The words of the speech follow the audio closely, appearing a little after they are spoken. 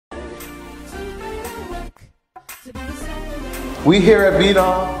We here at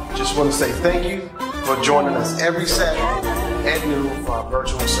Bethel just want to say thank you for joining us every Saturday at noon for our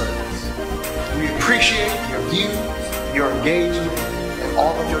virtual service. We appreciate your views, your engagement, and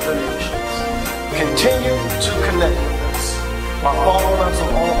all of your donations. Continue to connect with us by following us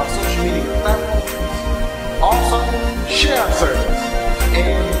on all of our social media platforms. Also, share our service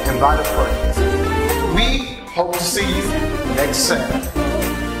and invite a friend. We hope to see you next Saturday.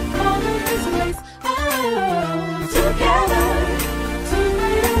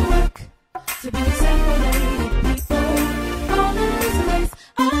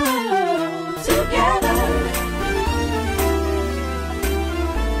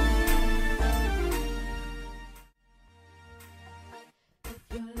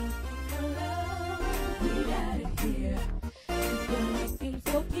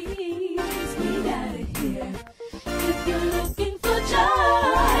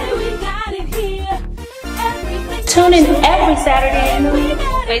 Tune in every Saturday at noon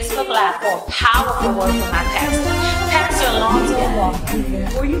on Facebook Live for a powerful word from my pastor, Pastor Alonzo Walker,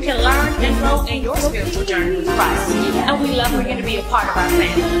 where you can learn and grow in your spiritual journey with Christ. And we love for you to be a part of our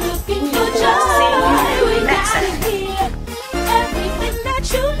family. We look forward to seeing you next Saturday. Everything that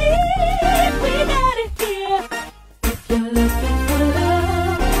you need, we got it here. If you're looking for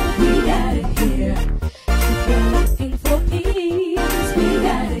love, we got it here. If you're looking for peace, we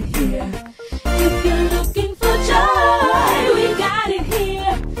got it here. If you're looking for joy, we got it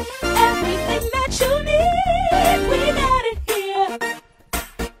here. Everything that you need, we got it here.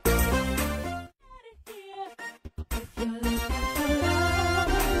 If you're looking for love,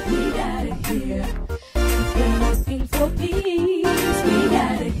 we got it here. If you're looking for peace, we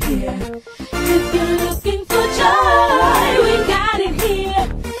got it here. If you're looking for joy, we got it here.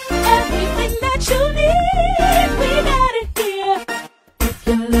 Everything that you need, we got it here. If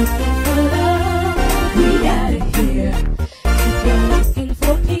you're looking for love, we got it here. If you're looking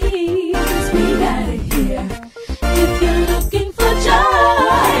for peace, we got it here. If you're looking for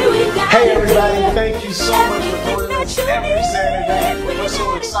joy, we got Hey it everybody, here. thank you so much for joining us every Saturday. We're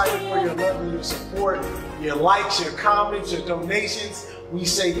so excited for your love and your support, your likes, your comments, your donations. We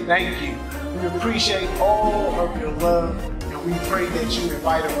say thank you. We appreciate all of your love, and we pray that you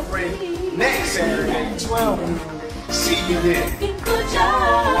invite a friend next Saturday, 12 noon. See you then. Looking for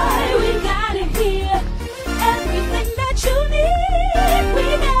joy, we got it here. Everything that you need, we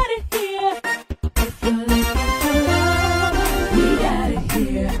got it here. If you're looking for love, we got it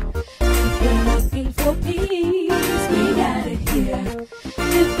here. If you're looking for peace, we got it here.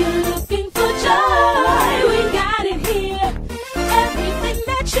 If you're looking for joy, we got it here. Everything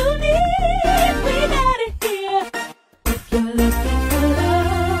that you need, we got it here. If you're looking for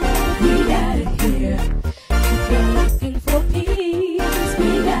love, we got it here. If you're looking for peace, we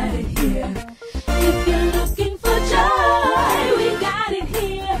got it here. If you're looking for joy, we got it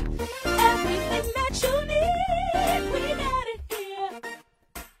here. Everything that you need, we got it here.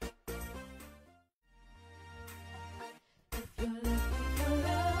 If you're looking for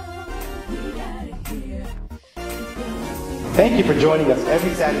love, we got it here. If you're looking Thank you for joining us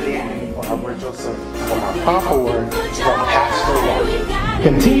every Saturday evening for our virtual service for our powerful word from Pastor Walker.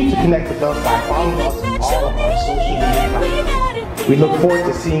 Continue to connect with us by following us on all of our social media platforms. We look forward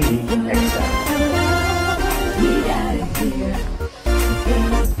to seeing you next Saturday. We got it here. If you're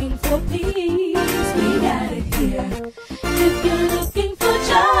looking for peace, we got it here. If you're looking for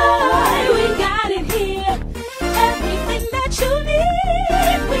joy, we got it here. Everything that you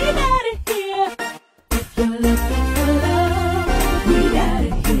need, we got it here. If you're looking for love, we got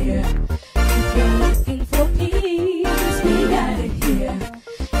it here. If you're looking for peace, we got it here.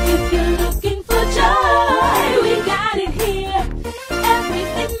 If you're looking for joy, we got it here.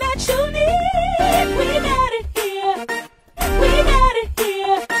 Everything that you need, we got it here. We got it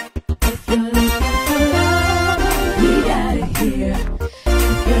here. If you're looking for love, we got it here.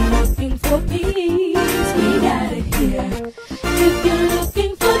 If you're looking for peace, we got it here. If you're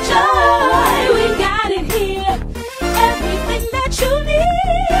looking for joy, we got it here. Everything that you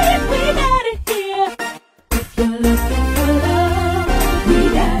need, we got it here. If you're looking for love, we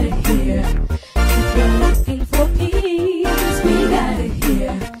got it here. If you're looking for peace, we got it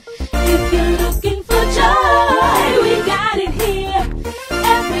here. If you're looking for joy, we got it here.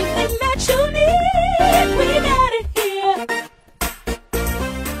 Everything that you need, we got it here.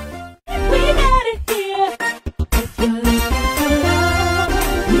 We got it here. If you're looking for love,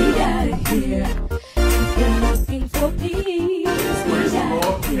 we got it here. If you're looking for peace, we Praise the got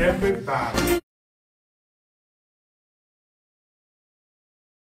Lord, it here. everybody.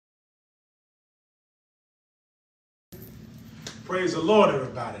 Praise the Lord,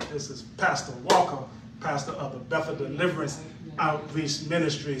 everybody. This is Pastor Walker pastor of the Bethel Deliverance Outreach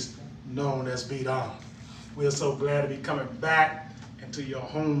Ministries, known as Bethel. We are so glad to be coming back into your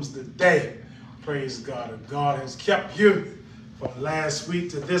homes today. Praise God. And God has kept you from last week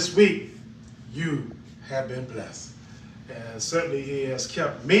to this week. You have been blessed. And certainly he has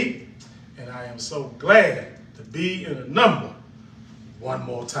kept me, and I am so glad to be in a number one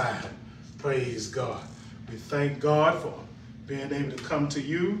more time. Praise God. We thank God for being able to come to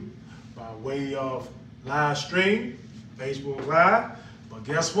you by way of live stream, Facebook Live. But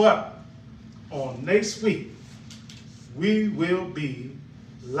guess what? On next week, we will be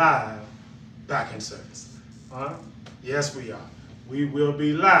live back in service. Yes, we are. We will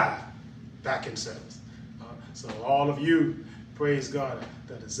be live back in service. So all of you, praise God,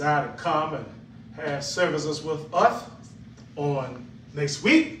 that desire to come and have services with us on next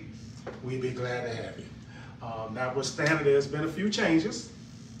week, we'll be glad to have you. Notwithstanding, there's been a few changes.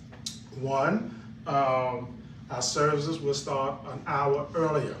 One, our services will start an hour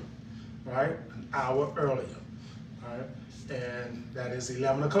earlier, right? An hour earlier, right? And that is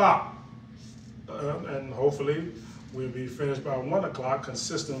 11 o'clock. And hopefully we'll be finished by 1 o'clock,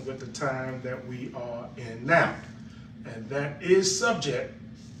 consistent with the time that we are in now. And that is subject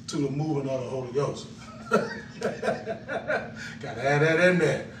to the moving of the Holy Ghost. Got to add that in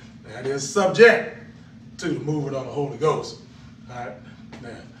there. That is subject to the moving of the Holy Ghost. All right?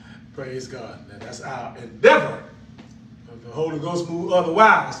 Now, praise God. Now, that's our endeavor. If the Holy Ghost move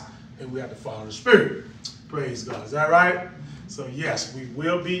otherwise, then we have to follow the Spirit. Praise God. Is that right? So, yes, we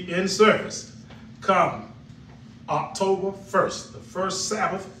will be in service come October 1st, the first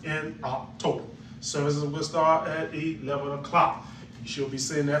Sabbath in October. Services will start at 11 o'clock. You should be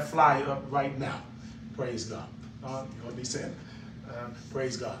seeing that flyer up right now. Praise God. You'll be saying,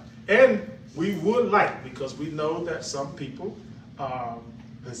 praise God. And we would like, because we know that some people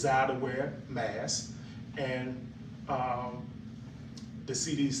desire to wear masks, and the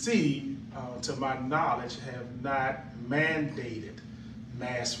CDC, to my knowledge, have not mandated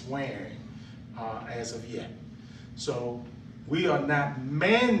mask wearing as of yet. So we are not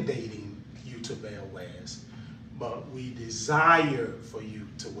mandating you to wear masks, but we desire for you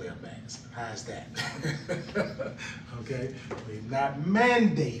to wear masks. How's that? Okay? We're not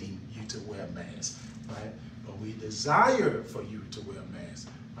mandating you to wear masks, right? But we desire for you to wear masks,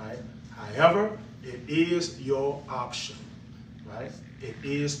 right? However, it is your option, right? It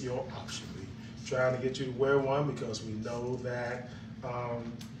is your option. We're trying to get you to wear one because we know that,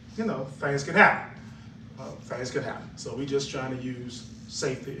 you know, things can happen. Things can happen. So we're just trying to use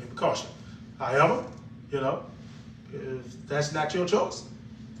safety and precaution. However, you know, if that's not your choice,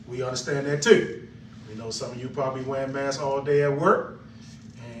 we understand that too. We know some of you probably wearing masks all day at work,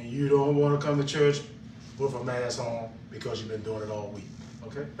 and you don't want to come to church with a mask on because you've been doing it all week.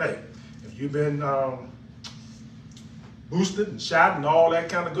 Okay? Hey, if you've been boosted and shot and all that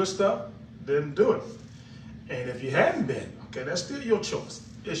kind of good stuff, then do it. And if you hadn't been, okay, that's still your choice.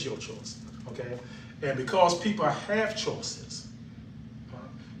 It's your choice. Okay? And because people have choices,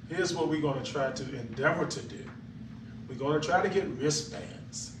 here's what we're going to try to endeavor to do. We're going to try to get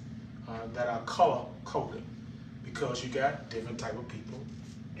wristbands that are color-coded, because you got different type of people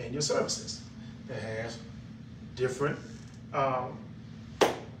in your services that have different,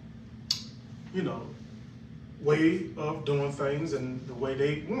 you know, way of doing things and the way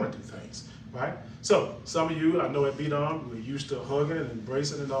they want to do things, right? So some of you, I know at Bethel, we're used to hugging and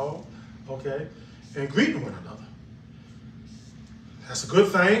embracing and all, okay, and greeting one another. That's a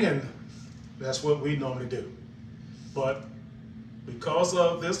good thing, and that's what we normally do. But because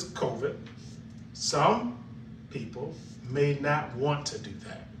of this COVID, some people may not want to do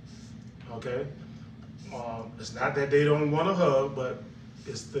that, okay? It's not that they don't want to hug, but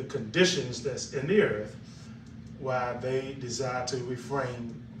it's the conditions that's in the earth why they desire to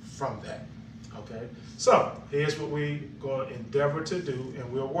refrain from that, okay? So here's what we're going to endeavor to do, and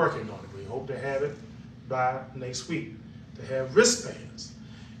we're working on it. We hope to have it by next week, to have wristbands.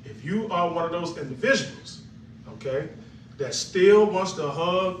 If you are one of those individuals, okay, that still wants to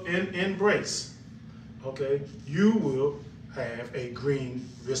hug and embrace, okay, you will have a green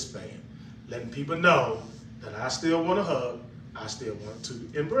wristband, letting people know that I still want to hug, I still want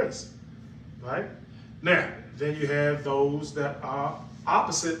to embrace, right? Now, then you have those that are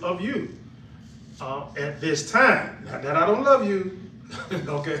opposite of you at this time. Not that I don't love you,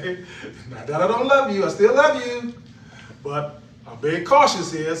 okay? Not that I don't love you, I still love you, but I'm being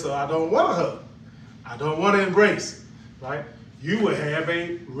cautious here, so I don't want to hug. I don't want to embrace, right? You will have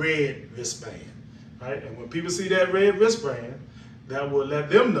a red wristband, right? And when people see that red wristband, that will let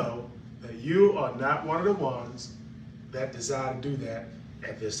them know that you are not one of the ones that desire to do that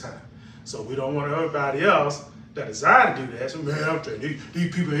at this time. So we don't want everybody else that desire to do that. So, man, I'm telling you,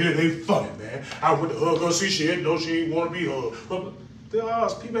 these people here, they funny, man. I went to hug her, see she didn't know she didn't want to be hugged. But there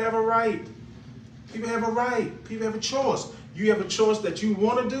are people have a right. People have a right. People have a choice. You have a choice that you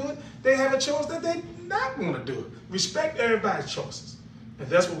want to do it. They have a choice that they not want to do it. Respect everybody's choices. And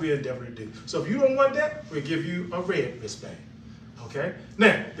that's what we endeavor to do. So if you don't want that, we'll give you a red wristband. Okay?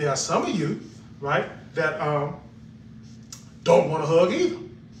 Now, there are some of you, right, that don't want to hug either.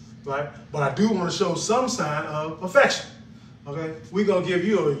 Right? But I do want to show some sign of affection. Okay? We're going to give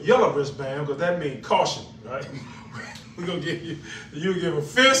you a yellow wristband because that means caution, right? We're going to give you give a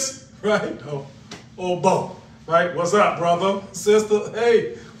fist, right? Or both, right? What's up, brother, sister?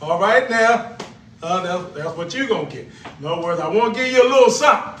 Hey, all right now. That's what you're going to get. In other words, I want to give you a little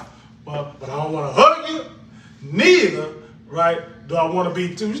something, but I don't want to hug you. Neither, right, do I want to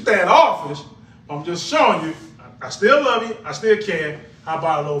be too standoffish. I'm just showing you I still love you. I still care. How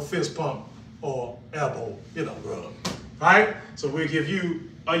about a little fist pump or elbow, rub, right? So we'll give you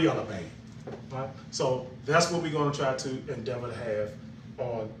a yellow band, right? So that's what we're going to try to endeavor to have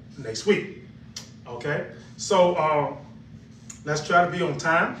on next week, okay? So let's try to be on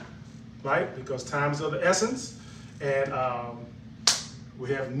time, right? Because time is of the essence. And we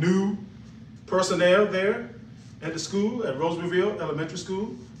have new personnel there at the school, at Rosemeryville Elementary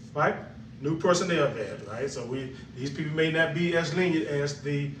School, right? New personnel there, right? So these people may not be as lenient as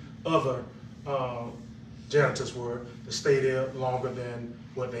the other janitors were to stay there longer than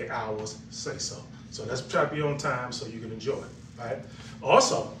what their hours say so. So let's try to be on time so you can enjoy it, right?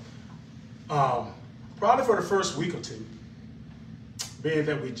 Also, probably for the first week or two, being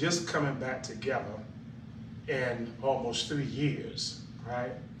that we're just coming back together in almost 3 years,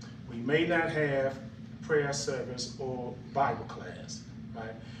 right? We may not have prayer service or Bible class,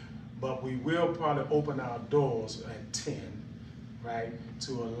 right? But we will probably open our doors at 10, right,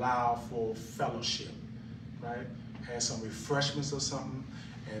 to allow for fellowship, right? Have some refreshments or something,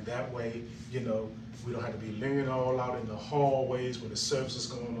 and that way, we don't have to be lingering all out in the hallways where the service is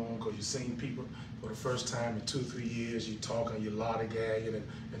going on, because you've seen people for the first time in 2 or 3 years, you talking, you lollygagging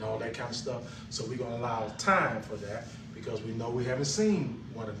and all that kind of stuff. So we're going to allow time for that because we know we haven't seen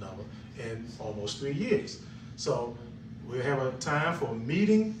one another in almost 3 years. So we'll have a time for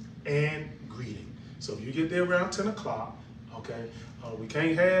meeting and greeting. So if you get there around 10 o'clock, okay, we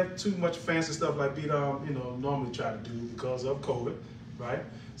can't have too much fancy stuff like we normally try to do because of COVID, right?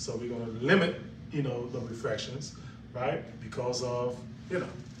 So we're going to limit, the refreshments, right? Because of,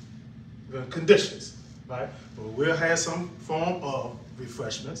 the conditions, right? But we'll have some form of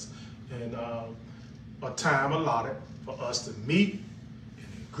refreshments and a time allotted for us to meet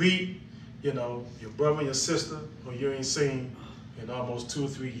and greet, your brother and your sister who you ain't seen in almost 2 or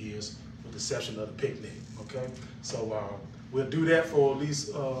 3 years, with the exception of the picnic, okay? So we'll do that for at least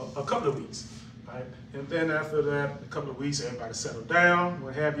a couple of weeks, right? And then after that, a couple of weeks, everybody settle down,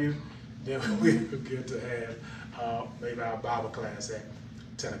 what have you, then we'll get to have maybe our Bible class at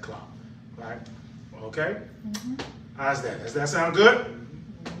 10 o'clock, right? Okay? Mm-hmm. How's that? Does that sound good?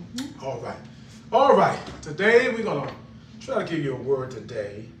 Mm-hmm. All right. All right. Today, we're going to try to give you a word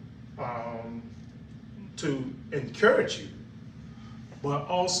today to encourage you, but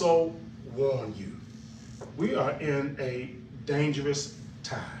also warn you. We are in a dangerous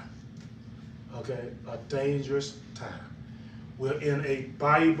time, okay? A dangerous time. We're in a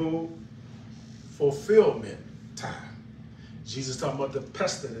Bible fulfillment time. Jesus talking about the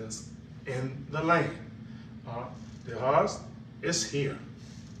pestilence in the land. It's here.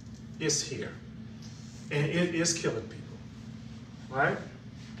 It's here. And it is killing people, right?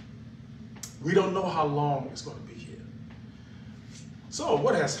 We don't know how long it's going to be here. So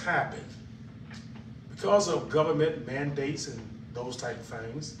what has happened? Because of government mandates and those type of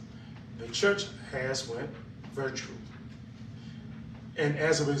things, the church has went virtual. And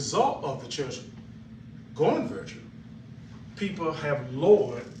as a result of the church going virtual, people have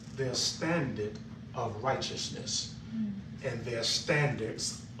lowered their standard of righteousness and their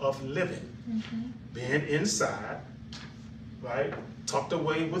standards of living. Mm-hmm. Being inside, right, tucked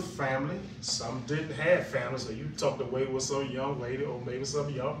away with family. Some didn't have family, so you tucked away with some young lady or maybe some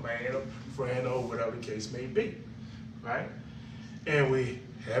young man or friend or whatever the case may be, right? And we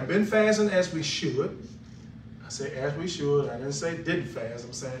have been fasting as we should. I say as we should. I didn't say didn't fast.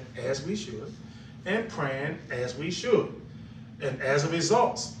 I'm saying as we should. And praying as we should. And as a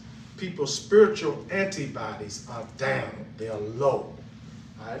result, people's spiritual antibodies are down. They are low,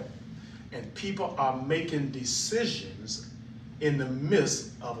 right? And people are making decisions in the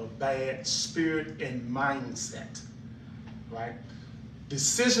midst of a bad spirit and mindset, right?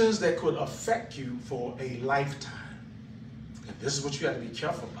 Decisions that could affect you for a lifetime. And this is what you have to be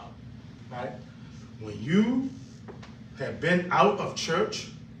careful about. right? When you have been out of church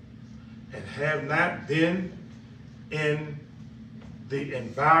and have not been in the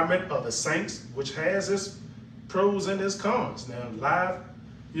environment of the saints, which has its pros and its cons. Now, live,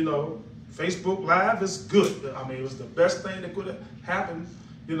 you know, Facebook Live is good. I mean, it was the best thing that could have happened,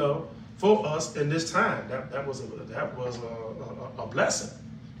 you know, for us in this time. That was a blessing,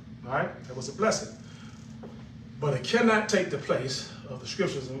 right? That was a blessing. But it cannot take the place of the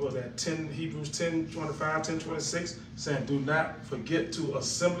scriptures, and what that Hebrews 10:25, 10:26, saying, do not forget to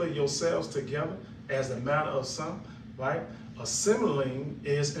assemble yourselves together as the manner of some, right? Assembling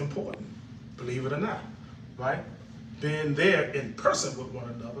is important, believe it or not, right? Being there in person with one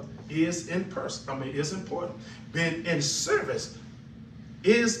another is is important. Being in service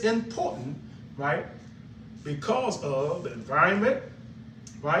is important, right? Because of the environment,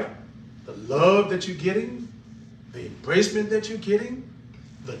 right? The love that you're getting, the embracement that you're getting,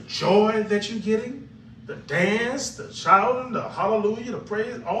 the joy that you're getting, the dance, the shouting, the hallelujah, the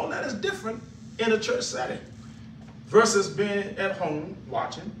praise, all that is different in a church setting versus being at home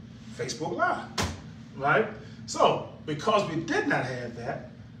watching Facebook Live, right? So, because we did not have that,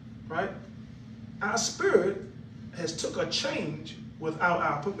 right, our spirit has took a change without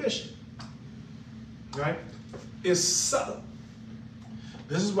our permission, right? It's subtle.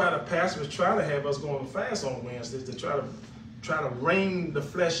 This is why the pastors try to have us go on fast on Wednesdays, to try to rein the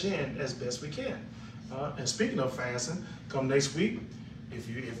flesh in as best we can. And speaking of fasting, come next week, if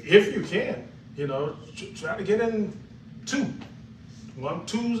you can, you know, try to get in two. One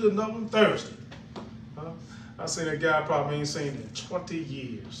Tuesday, another one Thursday. I seen a guy probably ain't seen in 20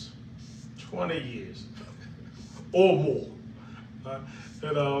 years. 20 years or more.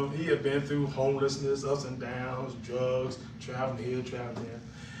 He had been through homelessness, ups and downs, drugs, traveling here, traveling there.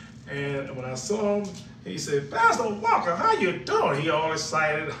 And when I saw him, he said, Pastor Walker, how you doing? He all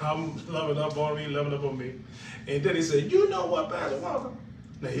excited, I'm loving up on me. And then he said, you know what, Pastor Walker?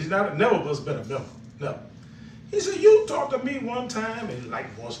 Now, he's never was been a member, no. He said, you talked to me one time, and like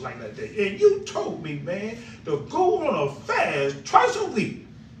once like that day, and you told me, man, to go on a fast twice a week,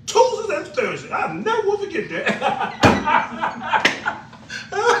 Tuesdays and Thursdays. I'll never will forget that.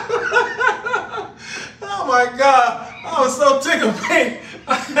 Oh my God, I was so tickled pink.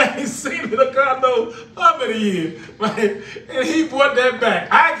 I ain't seen it in God knows how many years, right? And he brought that back.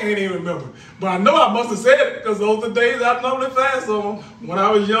 I can't even remember, but I know I must have said it because those are the days I normally fast on when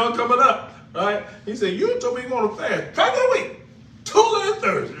I was young coming up. Right? He said, you told me you want to fast twice a week, Tuesday and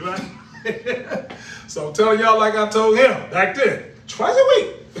Thursday, right? So I'm telling y'all like I told him back then, twice a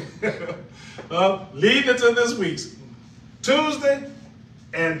week. Leading into this week's Tuesday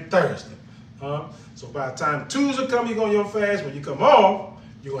and Thursday. So by the time Tuesday comes, you go on your fast. When you come off,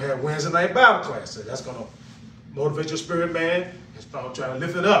 you're going to have Wednesday night Bible class. So that's going to motivate your spirit, man, and start trying to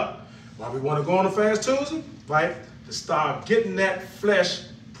lift it up. Why we want to go on a fast Tuesday, right? To start getting that flesh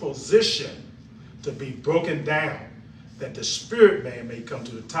position to be broken down, that the spirit man may come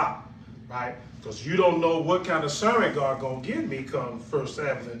to the top, right? Because you don't know what kind of sermon God gonna give me come first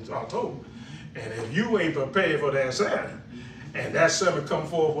Sabbath in October. And if you ain't prepared for that sermon, and that sermon come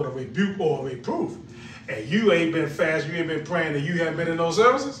forth with a rebuke or a reproof, and you ain't been fast, you ain't been praying, and you haven't been in those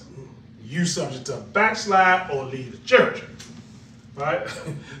services, you subject to backslide or leave the church, right?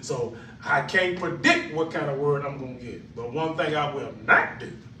 So I can't predict what kind of word I'm going to get. But one thing I will not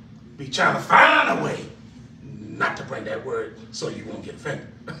do, be trying to find a way not to bring that word so you won't get offended.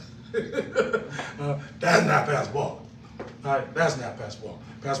 That's not Pastor Walker. Right? That's not Pastor Walker.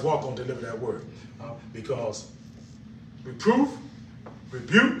 Pastor Walker going to deliver that word. Because reproof,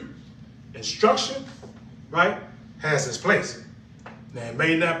 rebuke, instruction, right, has its place. Now, it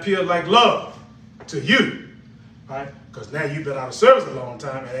may not feel like love to you, right? Because now you've been out of service a long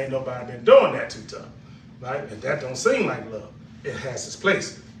time and ain't nobody been doing that too tough, right? And that don't seem like love. It has its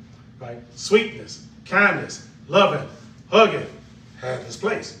place, right? Sweetness, kindness, loving, hugging has its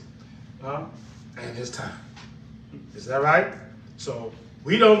place, and its time. Is that right? So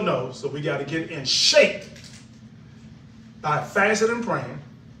we don't know, so we got to get in shape by fasting and praying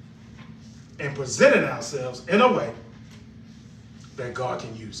and presenting ourselves in a way that God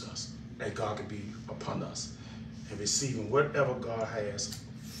can use us, that God can be upon us and receiving whatever God has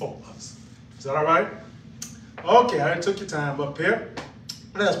for us. Is that all right? Okay, I took your time up here.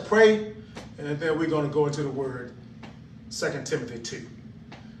 Let's pray, and then we're going to go into the word, 2 Timothy 2.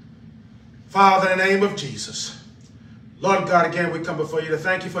 Father, in the name of Jesus, Lord God, again, we come before you to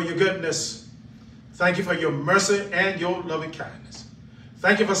thank you for your goodness. Thank you for your mercy and your loving kindness.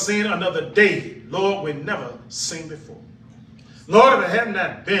 Thank you for seeing another day, Lord, we've never seen before. Lord, if it had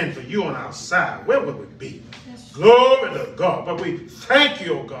not been for you on our side, where would we be? Glory to God. But we thank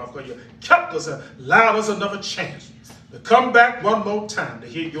you, oh God, for you kept us and allowed us another chance to come back one more time to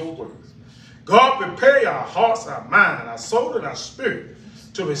hear your word. God, prepare our hearts, our mind, our soul, and our spirit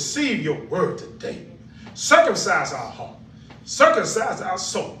to receive your word today. Circumcise our heart. Circumcise our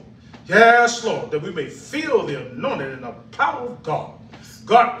soul. Yes, Lord, that we may feel the anointing and the power of God.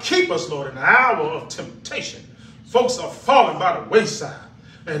 God, keep us, Lord, in the hour of temptation. Folks are falling by the wayside.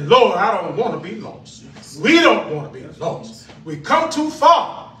 And Lord, I don't want to be lost. We don't want to be lost. We come too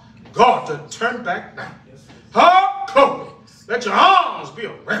far, God, to turn back now. Oh, glory. Let your arms be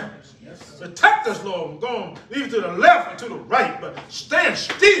around us. Protect us, Lord, from going either to the left or to the right, but stand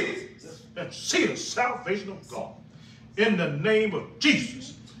still and see the salvation of God. In the name of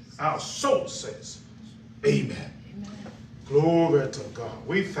Jesus, our soul says, amen. Amen. Glory to God.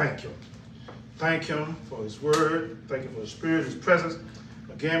 We thank him. Thank him for his word. Thank him for his spirit, his presence.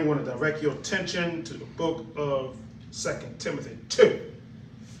 Again, we want to direct your attention to the book of 2 Timothy 2.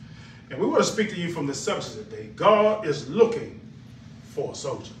 And we want to speak to you from this subject today. God is looking for a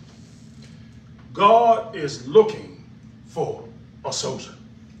soldier. God is looking for a soldier.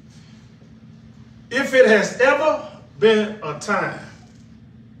 If it has ever been a time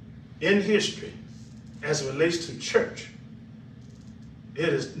in history as it relates to church, it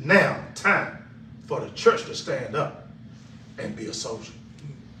is now time for the church to stand up and be a soldier.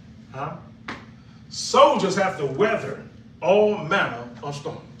 Huh? Soldiers have to weather all manner of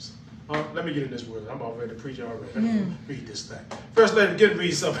storms. Let me get in this word. I'm about ready to preach already. Let me read this thing. First, let me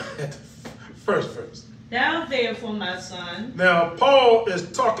read something at the first verse. Thou therefore, my son. Now, Paul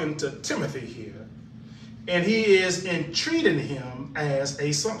is talking to Timothy here, and he is entreating him as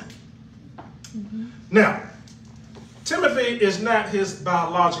a son. Now, Timothy is not his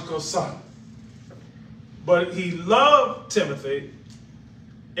biological son, but he loved Timothy,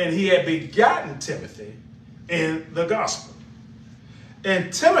 and he had begotten Timothy in the gospel.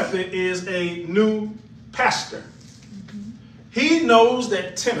 And Timothy is a new pastor. He knows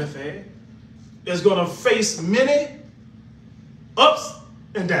that Timothy is going to face many ups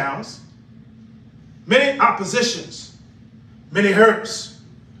and downs, many oppositions, many hurts,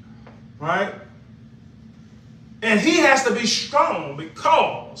 right? And he has to be strong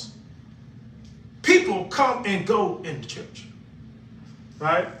because people come and go in the church,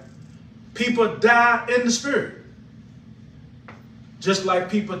 right? People die in the spirit, just like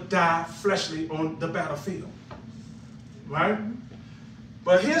people die fleshly on the battlefield, right?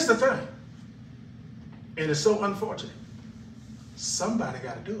 But here's the thing, and it's so unfortunate. Somebody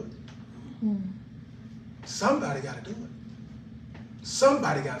got to do it. Somebody got to do it.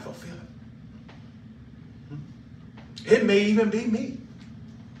 Somebody got to fulfill it. It may even be me.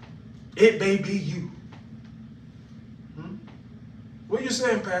 It may be you. What are you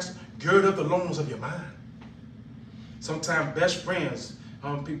saying, Pastor? Gird up the loins of your mind. Sometimes best friends,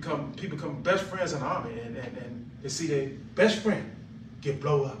 people become best friends in the army, and they see their best friend get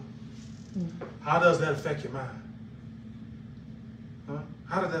blown up. How does that affect your mind?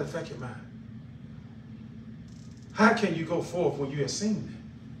 How does that affect your mind? How can you go forth when you have seen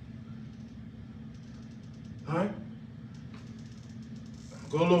that? All right? I'll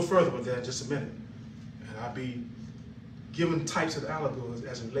go a little further with that in just a minute. And I'll be giving types of allegories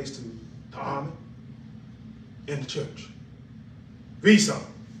as it relates to the army and the church. Read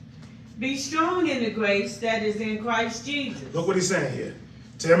something. Be strong in the grace that is in Christ Jesus. Look what he's saying here.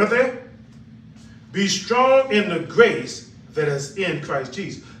 Timothy, be strong in the grace that is in Christ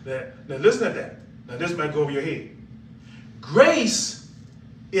Jesus. Now listen to that. Now this might go over your head. Grace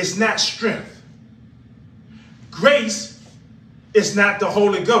is not strength. Grace is not the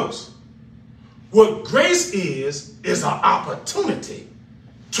Holy Ghost. What grace is an opportunity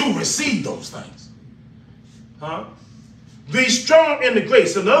to receive those things. Huh? Be strong in the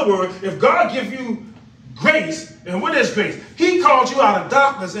grace. In other words, if God gives you grace, and what is grace? He called you out of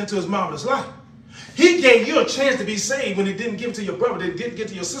darkness into his marvelous light. He gave you a chance to be saved when he didn't give it to your brother, didn't give it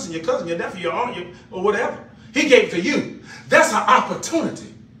to your sister, your cousin, your nephew, your aunt, or whatever. He gave it to you. That's an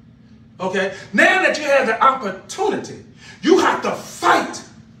opportunity. Okay? Now that you have the opportunity, you have to fight.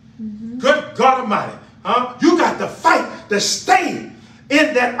 Good God Almighty. You got to fight to stay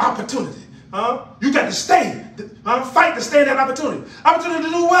in that opportunity. You got to stay. Fight to stay in that opportunity. Opportunity to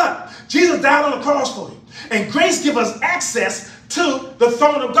do what? Jesus died on the cross for you. And grace gives us access to the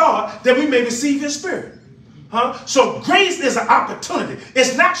throne of God that we may receive his spirit. So grace is an opportunity.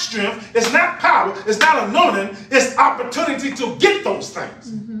 It's not strength. It's not power. It's not anointing. It's opportunity to get those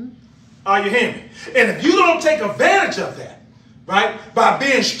things. Are you hearing me? And if you don't take advantage of that, right, by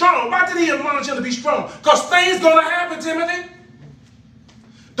being strong, why did he admonish you to be strong? Because things going to happen, Timothy.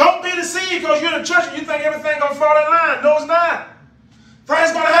 Don't be deceived because you're in the church and you think everything's going to fall in line. No, it's not.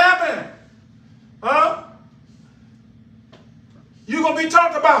 Things going to happen. Huh? You're going to be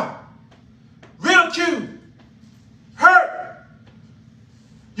talked about, ridiculed, hurt.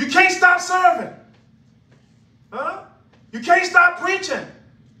 You can't stop serving. Huh? You can't stop preaching.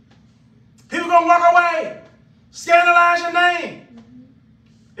 People going to walk away, scandalize your name.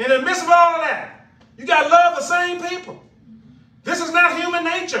 In the midst of all of that, you got to love the same people. This is not human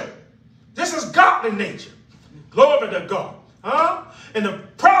nature. This is godly nature. Glory to God. Huh? And the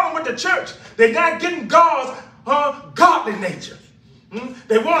problem with the church, they're not getting God's godly nature.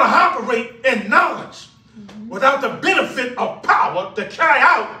 They want to operate in knowledge without the benefit of power to carry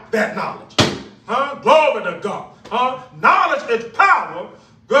out that knowledge. Glory to God. Knowledge is power,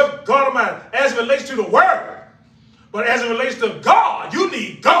 good God Almighty, as it relates to the word. But as it relates to God, you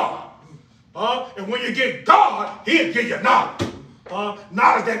need God. And when you get God, he'll give you knowledge.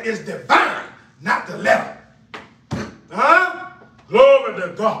 Knowledge that is divine, not the letter. Glory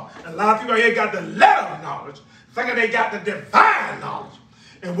to God. And a lot of people here got the letter of knowledge, thinking they got the divine knowledge.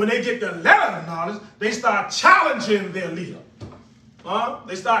 And when they get the letter of knowledge, they start challenging their leader.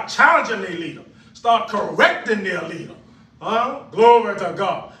 They start challenging their leader. Start correcting their leader. Glory to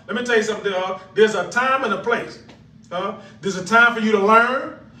God. Let me tell you something. There's a time and a place. There's a time for you to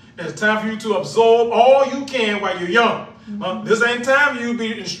learn. There's a time for you to absorb all you can while you're young. This ain't time for you to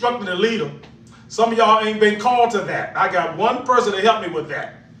be instructing a leader. Some of y'all ain't been called to that. I got one person to help me with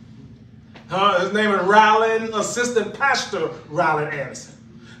that. His name is Ryland, Assistant Pastor Ryland Anderson.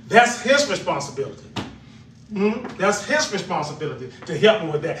 That's his responsibility. That's his responsibility to help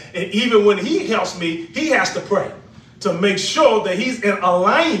me with that. And even when he helps me, he has to pray to make sure that he's in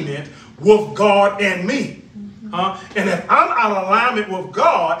alignment with God and me. And if I'm out of alignment with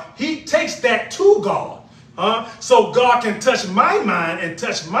God, he takes that to God. So God can touch my mind and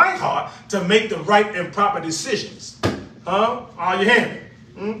touch my heart to make the right and proper decisions. Are you hearing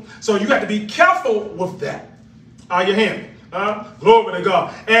me? So you got to be careful with that. Are you hearing me? Glory to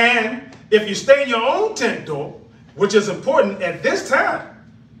God. And if you stay in your own tent door, which is important at this time,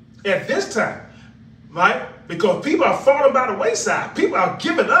 right? Because people are falling by the wayside. People are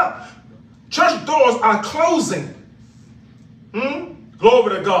giving up. Church doors are closing.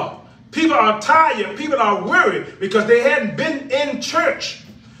 Glory to God. People are tired. People are weary because they hadn't been in church.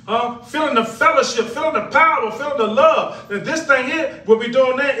 Feeling the fellowship, feeling the power, feeling the love. And this thing here, what we're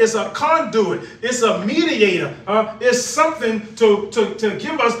doing there is a conduit. It's a mediator. It's something to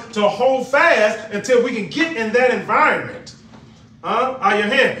give us, to hold fast until we can get in that environment. Are you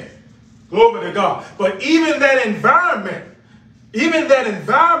hearing me? Glory to God. But even that environment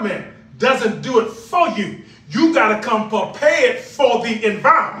doesn't do it for you. You got to come prepared for the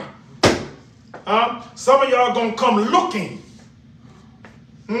environment. Some of y'all going to come looking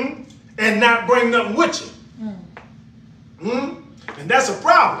and not bring nothing with you. And that's a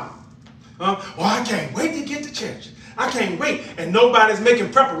problem. I can't wait to get to church. I can't wait. And nobody's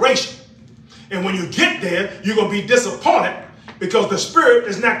making preparation. And when you get there, you're going to be disappointed because the Spirit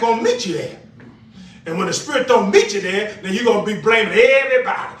is not going to meet you there. And when the Spirit don't meet you there, then you're going to be blaming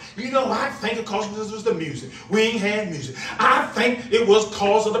everybody. You know, I think because this was the music. We ain't had music. I think it was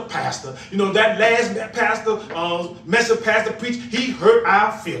cause of the pastor. You know, that last pastor, message pastor preached, he hurt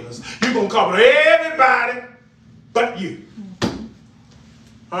our feelings. You're going to cover everybody but you.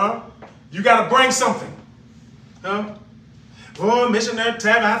 You got to bring something. Oh, missionary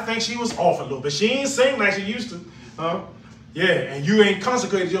Tabby, I think she was off a little bit. She ain't sing like she used to. Yeah, and you ain't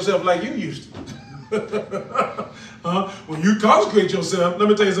consecrated yourself like you used to. When you consecrate yourself, let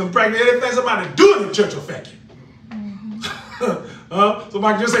me tell you something, practically anything somebody do in the church will affect you.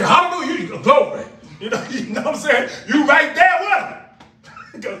 Somebody just say, hallelujah, you glory. You know what I'm saying? You right there with him.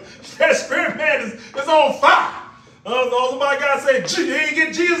 Because that spirit man is on fire. Somebody got to say, gee, you ain't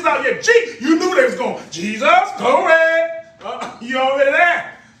get Jesus out yet. Gee, you knew they was going, Jesus, glory. You already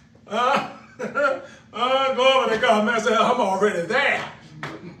there. Glory to God. Man said, I'm already there.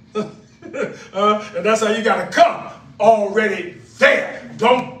 And that's how you got to come. Already there.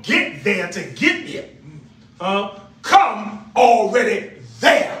 Don't get there to get here. Come already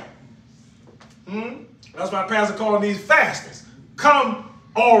there. That's why Pastor calling these fastings. Come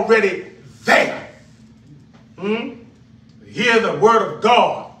already there. Hear the word of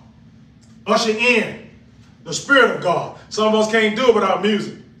God. Usher in the Spirit of God. Some of us can't do it without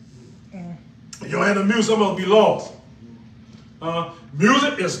music. If you don't have the music, some of us be lost.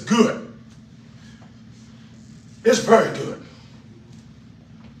 Music is good. It's very good.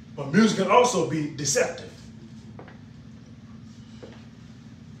 But music can also be deceptive.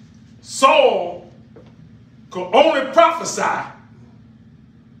 Saul could only prophesy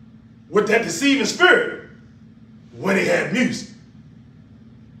with that deceiving spirit when he had music.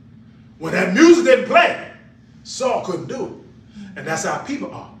 When that music didn't play, Saul couldn't do it. And that's how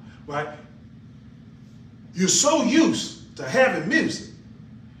people are, right? You're so used to having music,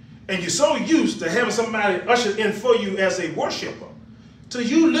 and you're so used to having somebody usher in for you as a worshiper, till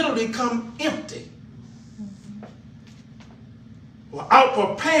you literally come empty. Without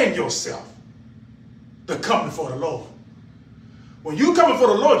preparing yourself to come before the Lord. When you come before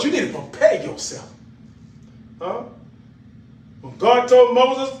the Lord, you need to prepare yourself. Huh? When God told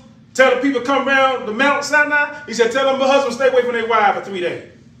Moses, tell the people come around the Mount Sinai, he said, tell them my husband stay away from their wife for 3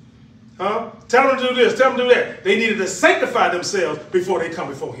 days. Huh? Tell them to do this, tell them to do that. They needed to sanctify themselves before they come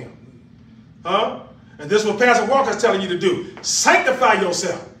before him. Huh? And this is what Pastor Walker is telling you to do. Sanctify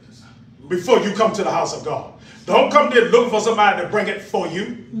yourself before you come to the house of God. Don't come there looking for somebody to bring it for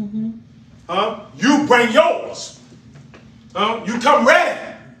you. Huh? You bring yours. You come ready.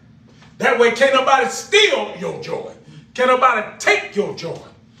 That way can't nobody steal your joy. Can't nobody take your joy.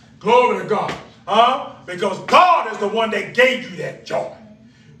 Glory to God. Because God is the one that gave you that joy.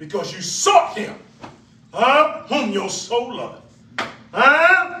 Because you sought him. Whom your soul loveth.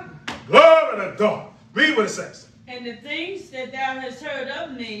 Glory to God. Read what it says. And the things that thou hast heard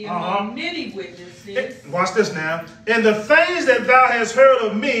of me among many witnesses. Watch this now. And the things that thou hast heard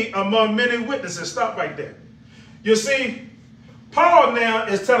of me among many witnesses. Stop right there. You see, Paul now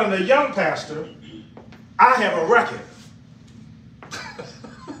is telling the young pastor, I have a record.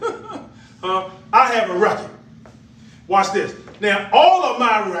 I have a record. Watch this. Now, all of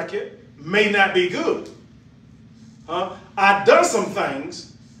my record may not be good. I've done some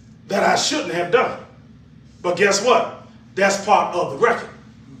things that I shouldn't have done. But guess what? That's part of the record.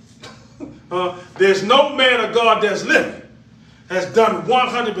 There's no man of God that's living has done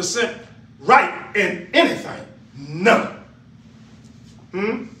 100% right in anything. None.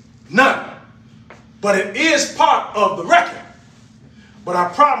 None. But it is part of the record. But I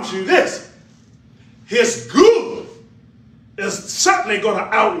promise you this. His good is certainly going to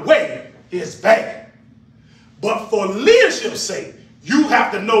outweigh his bad. But for leadership's sake, you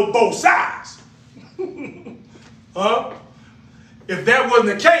have to know both sides. If that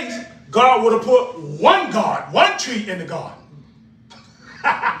wasn't the case, God would have put one tree in the garden.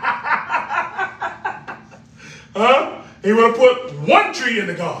 He would have put one tree in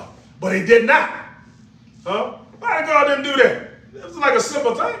the garden, but he did not. Why God didn't do that? It's like a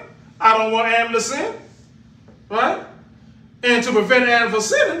simple thing. I don't want Adam to sin, right? And to prevent Adam from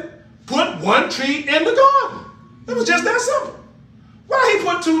sinning, put one tree in the garden. It was just that simple. Why he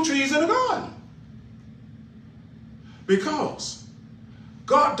put 2 trees in the garden? Because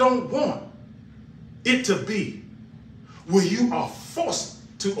God don't want it to be where you are forced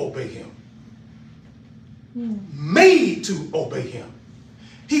to obey him. Made to obey him.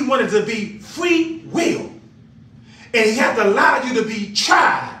 He wanted to be free will. And he had to allow you to be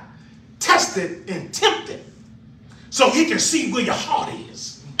tried, tested, and tempted. So he can see where your heart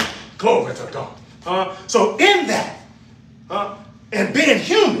is. Glory to God. So in that, and being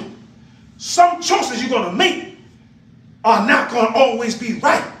human, some choices you're going to make are not going to always be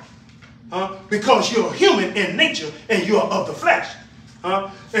right. Because you're human in nature and you're of the flesh.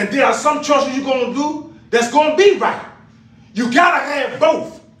 And there are some choices you're going to do that's going to be right. You got to have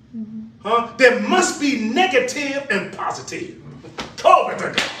both. There must be negative and positive. Glory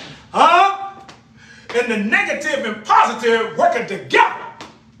to God. And the negative and positive working together.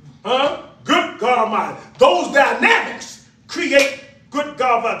 Good God Almighty. Those dynamics create, good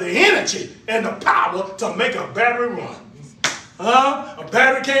God, the energy and the power to make a battery run. A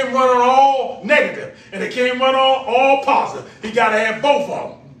battery can't run on all negative, and it can't run on all positive. You got to have both of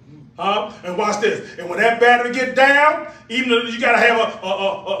them. And watch this. And when that battery get down, even though you got to have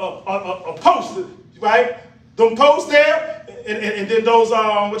a post, right? Them posts there, and then those,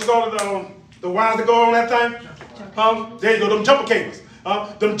 what you call it, the wires that go on that thing. There you go, them jumper cables.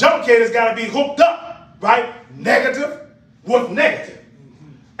 Them jumper cables got to be hooked up, right? Negative with negative,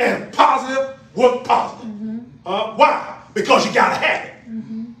 and positive with positive. Why? Because you got to have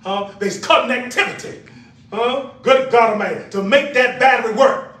it. There's connectivity. Good God Almighty. To make that battery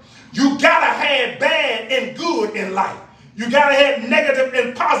work, you got to have bad and good in life. You got to have negative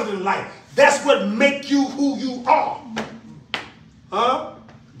and positive in life. That's what make you who you are.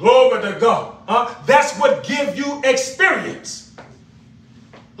 Glory to God. That's what give you experience.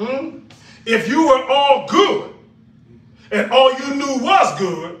 If you were all good and all you knew was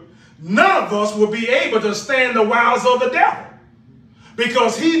good, none of us will be able to stand the wiles of the devil,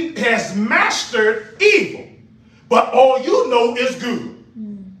 because he has mastered evil, but all you know is good.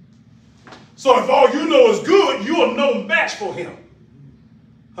 So if all you know is good, you are no match for him.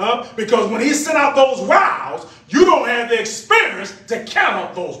 Because when he sent out those wiles, you don't have the experience to count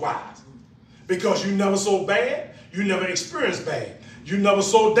up those wiles. Because you never saw bad, you never experienced bad. You never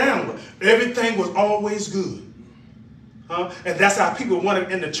saw downward. Everything was always good. And that's how people want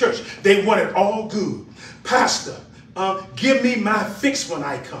it in the church. They want it all good. Pastor, give me my fix when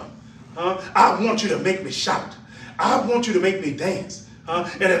I come. I want you to make me shout. I want you to make me dance.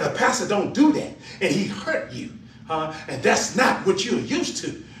 And if the pastor don't do that, and he hurt you, and that's not what you're used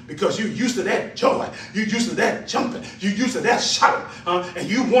to, because you're used to that joy, you're used to that jumping, you're used to that shouting, and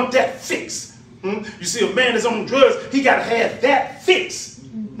you want that fix. You see, a man that's on drugs, he got to have that fix.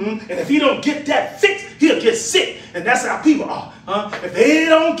 And if he don't get that fix, he'll get sick. And that's how people are. If they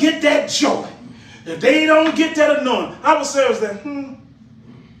don't get that joy, if they don't get that anointing, I would say,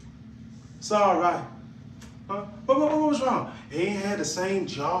 it's all right. What was wrong? He ain't had the same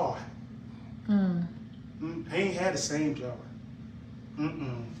joy. He ain't had the same joy.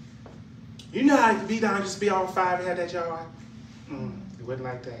 You know how to be down, just be all five and have that joy? It wasn't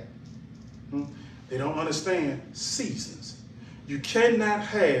like that. They don't understand seasons. You cannot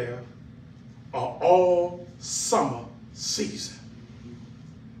have an all summer season.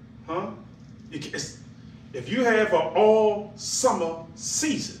 If you have an all summer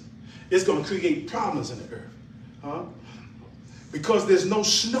season, it's going to create problems in the earth. Because there's no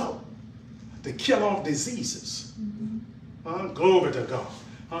snow to kill off diseases. Glory to God.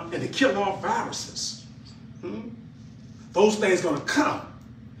 And to kill off viruses. Those things are going to come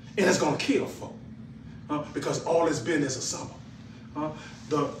and it's going to kill folk. Because all it's been is a summer.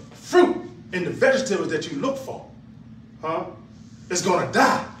 The fruit and the vegetables that you look for is going to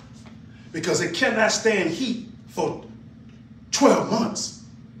die because it cannot stand heat for 12 months.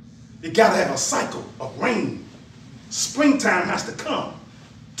 You got to have a cycle of rain. Springtime has to come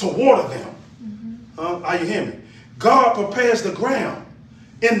to water them. Are you hearing me? God prepares the ground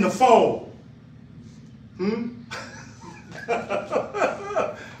in the fall.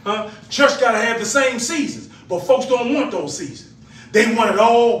 Church got to have the same seasons, but folks don't want those seasons. They want it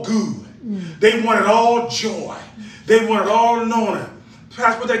all good. They want it all joy. They want it all anointing.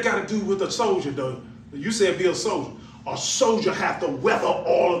 That's what they got to do with a soldier, though. You said be a soldier. A soldier have to weather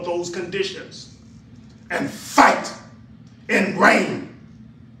all of those conditions and fight in rain,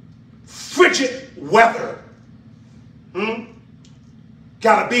 frigid weather.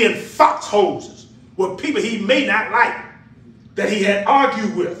 Got to be in foxholes with people he may not like, that he had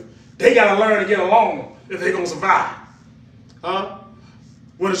argued with. They got to learn to get along if they're going to survive.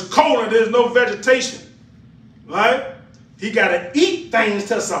 When it's cold and there's no vegetation, right? He got to eat things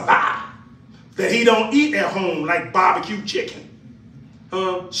to survive that he don't eat at home, like barbecue chicken,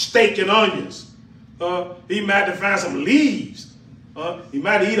 steak and onions. He might have to find some leaves. He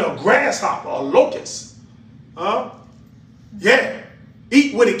might eat a grasshopper or a locust. Yeah,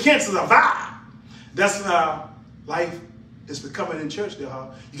 eat what he can to survive. That's how life is becoming in church there.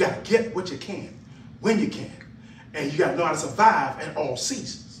 You got to get what you can, when you can. And you got to know how to survive in all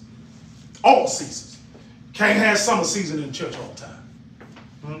seasons. All seasons. Can't have summer season in church all the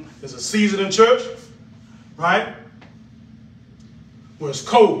time. There's a season in church, right, where it's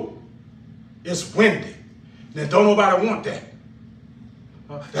cold, it's windy. Then don't nobody want that.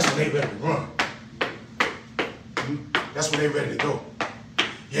 That's when they ready to run. That's when they ready to go.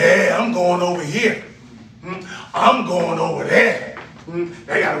 Yeah, I'm going over here. I'm going over there.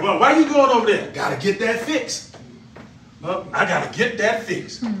 They got to run. Why are you going over there? Got to get that fixed. I got to get that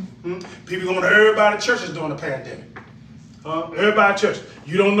fixed. People going to everybody churches during the pandemic. Everybody church.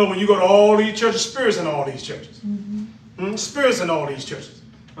 You don't know when you go to all these churches, spirits in all these churches. Spirits in all these churches.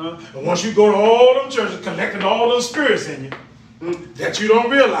 And once you go to all them churches, collecting all those spirits in you, that you don't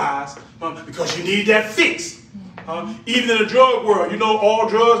realize, because you need that fix. Even in the drug world, you know all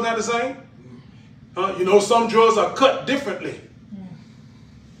drugs not the same. You know some drugs are cut differently.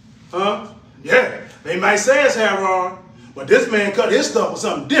 Yeah, they might say it's heroin, but this man cut his stuff with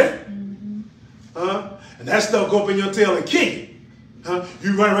something different. And that stuff go up in your tail and kill you.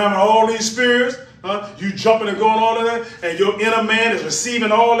 You run around with all these spirits, you jumping and going all of that, and your inner man is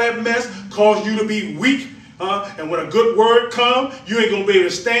receiving all that mess, cause you to be weak. And when a good word comes, you ain't going to be able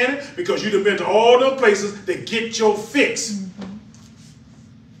to stand it because you've been to all them places to get your fix.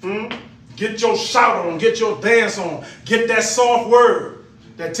 Get your shout on, get your dance on, get that soft word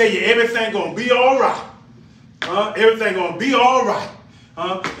that tell you everything going to be all right. Everything going to be all right.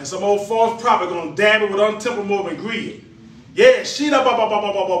 And some old false prophet going to dab it with untempered more than greed. Yeah,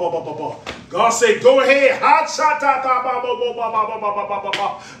 God said, go ahead.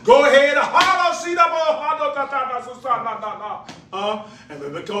 Go ahead.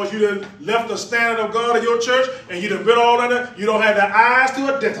 And because you done left the standard of God in your church and you done been all in it, you don't have the eyes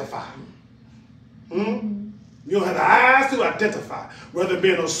to identify. You don't have the eyes to identify whether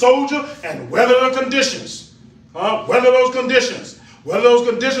being a soldier and weather the conditions. Weather those conditions. Whether those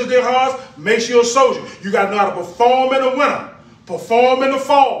conditions get hard, makes you a soldier. You got to know how to perform in the winter, perform in the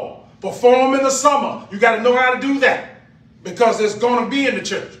fall, perform in the summer. You got to know how to do that because it's going to be in the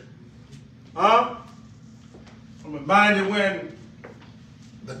church. I'm reminded when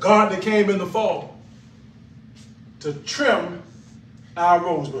the gardener came in the fall to trim our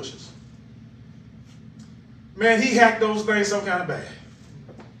rose bushes. Man, he hacked those things some kind of bad.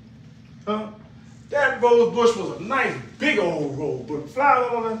 That rose bush was a nice, big old rose bush.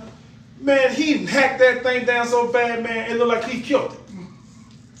 Flowers on it. Man, he hacked that thing down so bad, man, it looked like he killed it.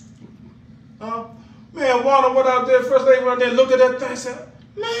 Man, Warner went out there, first lady went out there, looked at that thing and said,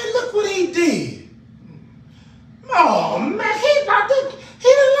 man, look what he did. Oh, man, he done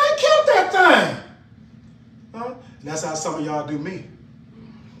like killed that thing. And that's how some of y'all do me.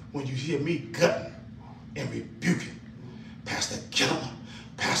 When you hear me gutting and rebuking, Pastor killing him,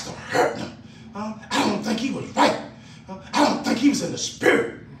 Pastor hurting him. I don't think he was right. I don't think he was in the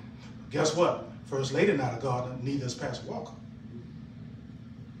spirit. Guess what? First lady not a gardener, neither is Pastor Walker.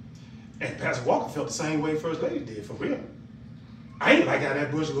 And Pastor Walker felt the same way First Lady did, for real. I ain't like how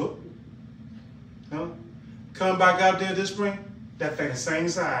that bush looked. Come back out there this spring, that thing the same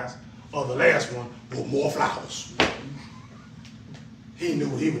size of the last one with more flowers. He knew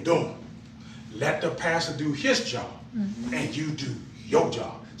what he was doing. Let the pastor do his job, and you do your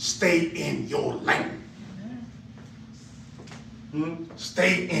job. Stay in your lane.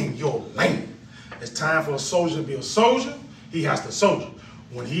 Stay in your lane. It's time for a soldier to be a soldier. He has to soldier.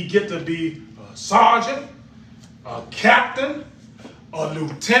 When he get to be a sergeant, a captain, a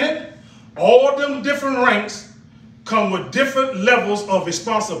lieutenant, all them different ranks come with different levels of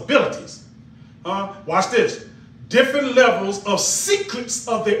responsibilities. Watch this. Different levels of secrets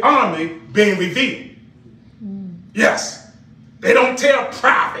of the army being revealed. Yes. They don't tell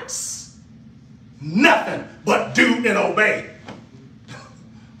privates nothing but do and obey.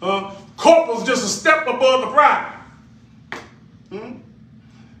 Corporal's just a step above the private. And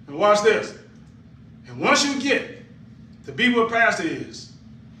watch this. And once you get to be where pastor is,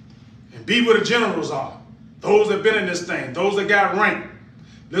 and be where the generals are, those that have been in this thing, those that got rank,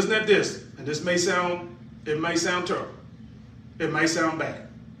 listen at this. And this may sound, it may sound terrible. It may sound bad,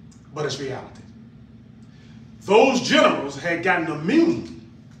 but it's reality. Those generals had gotten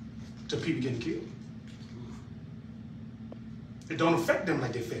immune to people getting killed. It don't affect them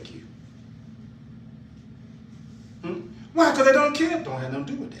like they affect you. Why? Because they don't care. Don't have nothing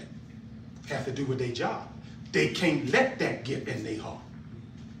to do with that. Have to do with their job. They can't let that get in their heart.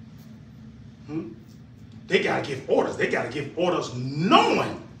 They got to give orders. They got to give orders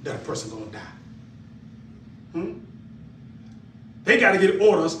knowing that a person's going to die. They got to get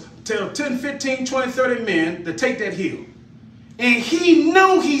orders. Tell 10, 15, 20, 30 men to take that hill. And he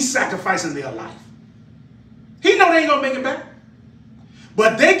know he's sacrificing their life. He know they ain't going to make it back.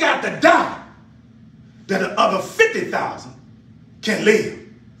 But they got to die that the other 50,000 can live.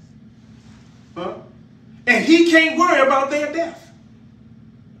 And he can't worry about their death.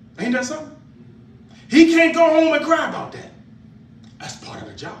 Ain't that something? He can't go home and cry about that. That's part of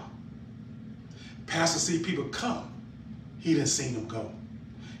the job. Pastor see people come. He didn't see them go.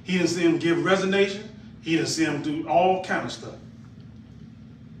 He didn't see them give resignation. He didn't see them do all kind of stuff.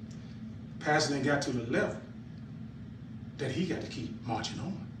 Pastor didn't got to the level that he got to keep marching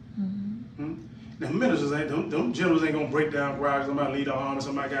on. Now ministers ain't, them generals ain't gonna break down, cry, somebody lead the arm, and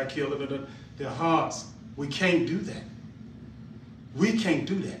somebody got killed. Their hearts. We can't do that. We can't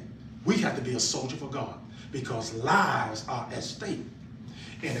do that. We have to be a soldier for God because lives are at stake.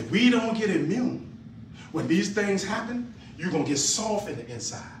 And if we don't get immune, when these things happen, you're going to get soft in the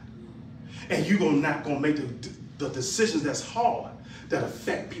inside. And you're not going to make the decisions that's hard, that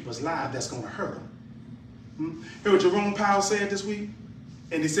affect people's lives, that's going to hurt them. Hear what Jerome Powell said this week?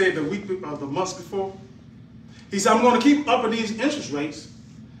 And he said the months before? He said, I'm going to keep upping these interest rates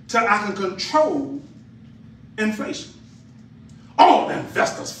till I can control inflation. All the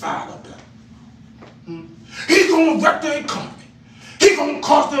investors fired up there. He's going to wreck the economy. He's going to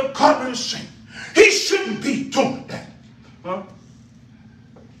cause the economy to sink. He shouldn't be doing that.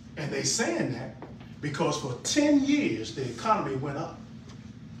 And they saying that because for 10 years the economy went up.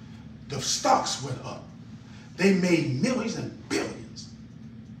 The stocks went up. They made millions and billions.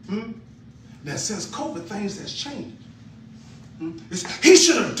 Now since COVID, things has changed. He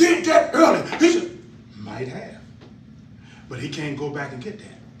should have did that early. He should. Might have. But he can't go back and get that.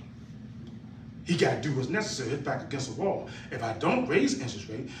 He got to do what's necessary, hit back against the wall. If I don't raise interest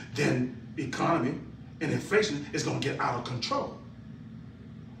rate, then the economy and inflation is going to get out of control.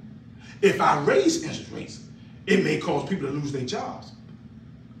 If I raise interest rates, it may cause people to lose their jobs.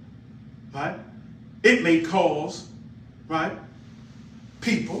 Right? It may cause, right,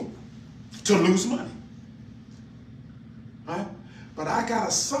 people to lose money. Right? But I got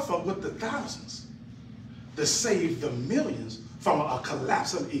to suffer with the thousands to save the millions from a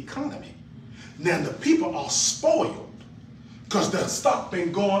collapsing economy. Now the people are spoiled because the stock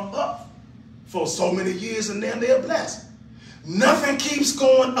been going up for so many years and then they're blessed. Nothing keeps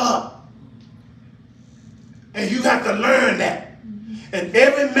going up. And you have to learn that. And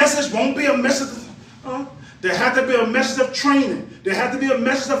every message won't be a message. There has to be a message of training. There has to be a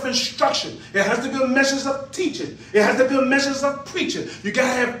message of instruction. There has to be a message of teaching. There has to be a message of preaching. You got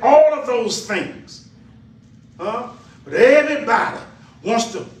to have all of those things. But everybody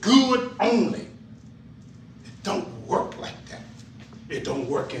wants the good only. It don't work like that. It don't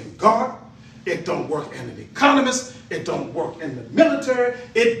work in God. It don't work in an economist. It don't work in the military.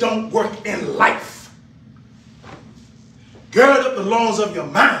 It don't work in life. Gird up the loins of your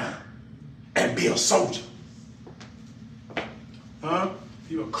mind and be a soldier.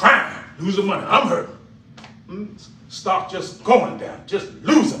 You were crying, losing money. I'm hurting. Stock just going down, just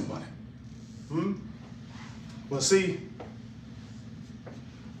losing money. Well, see,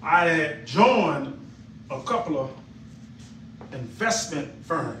 I had joined a couple of investment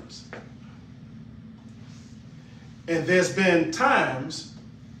firms. And there's been times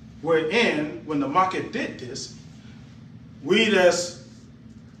wherein, when the market did this, we that's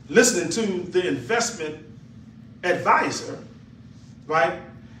listening to the investment advisor, right,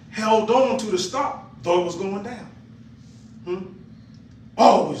 held on to the stock though it was going down.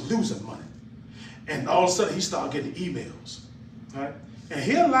 Always losing money. And all of a sudden he started getting emails, right? And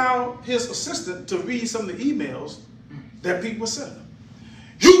he allowed his assistant to read some of the emails that people were sending him.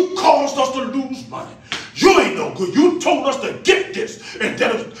 You caused us to lose money. You ain't no good. You told us to get this and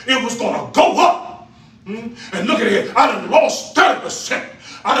that it was going to go up. And look at it, I done lost 30%.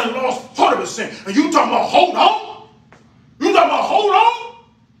 I done lost 40%. And you talking about hold on? You talking about hold on?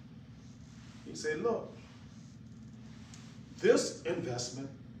 He said, look, this investment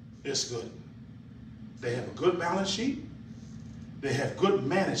is good. They have a good balance sheet. They have good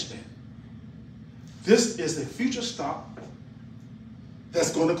management. This is a future stock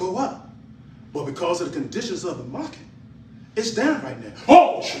that's going to go up. But because of the conditions of the market, it's down right now.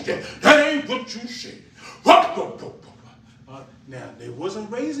 Oh, shit, that ain't what you said. Now, there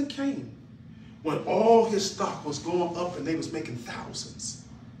wasn't raising Cain when all his stock was going up and they was making thousands.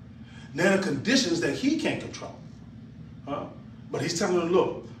 Now, the conditions that he can't control. But he's telling them,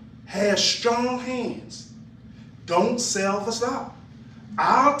 look, have strong hands. Don't sell the stock.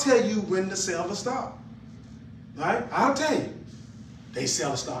 I'll tell you when to sell the stock. Right? I'll tell you. They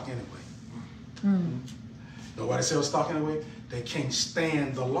sell the stock anyway. Know why they sell the stock anyway? They can't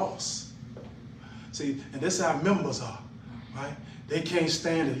stand the loss. See, and this is how members are, right? They can't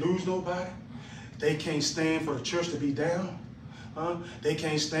stand to lose nobody. They can't stand for the church to be down. They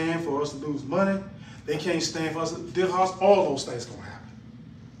can't stand for us to lose money. They can't stand for us to deal house. All those things gonna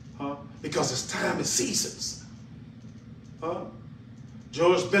happen. Because it's time and seasons.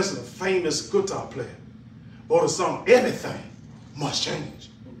 George Benson, a famous guitar player, wrote a song, everything must change.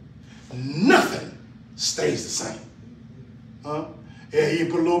 Nothing stays the same. Yeah, he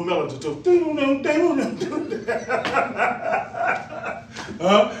put a little melody to it.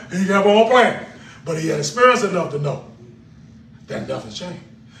 He kept on playing. But he had experience enough to know that nothing changed.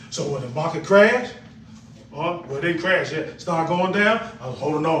 So when the market crashed, well, it didn't crash yet, started going down, I was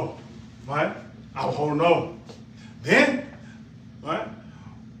holding on, right? I was holding on. Then, right,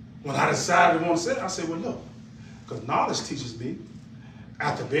 when I decided to want to sell, I said, well, look, because knowledge teaches me,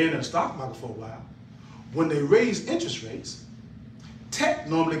 after being in the stock market for a while, when they raise interest rates, tech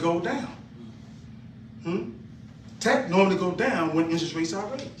normally go down. Tech normally go down when interest rates are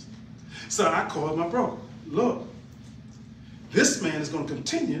raised. So I called my broker. Look, this man is going to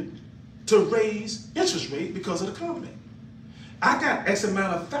continue to raise interest rate because of the economy. I got X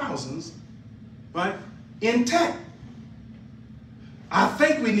amount of thousands, right, in tech. I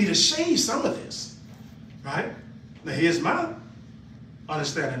think we need to shave some of this, right? Now here's my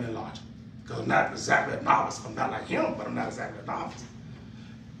understanding and logic. Because I'm not exactly a novice. I'm not like him, but I'm not exactly a novice.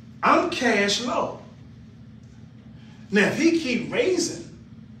 I'm cash low. Now, if he keep raising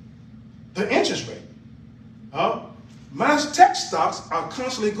the interest rate, my tech stocks are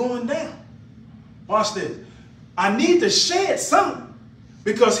constantly going down. Watch this. I need to shed some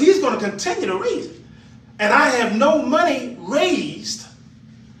because he's going to continue to raise it. And I have no money raised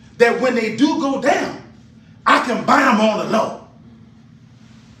that when they do go down, I can buy them on the low.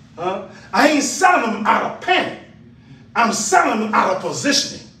 I ain't selling them out of panic. I'm selling them out of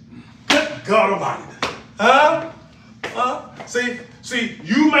positioning. Good God Almighty. See,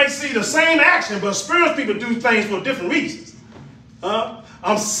 you may see the same action, but spiritual people do things for different reasons.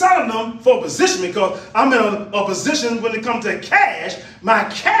 I'm selling them for position because I'm in a position when it comes to cash. My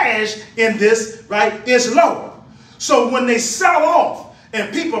cash in this, right, is low. So when they sell off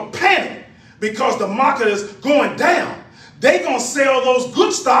and people panic because the market is going down, they going to sell those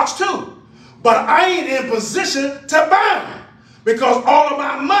good stocks too. But I ain't in position to buy them because all of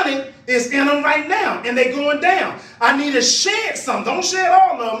my money is in them right now and they going down. I need to shed some. Don't shed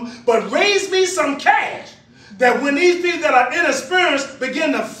all of them, but raise me some cash that when these people that are inexperienced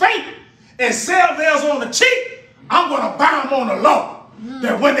begin to faint and sell theirs on the cheap, I'm going to buy them on the low.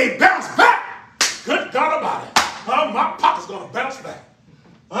 That when they bounce back, good God about it, my pocket's going to bounce back.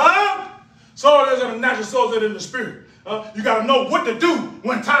 So it is in the natural, so is it in the spirit. You got to know what to do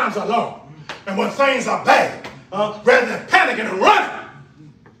when times are low and when things are bad, rather than panicking and running.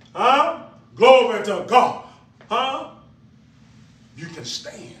 Glory to God. You can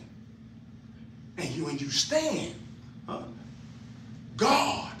stand. And when you stand,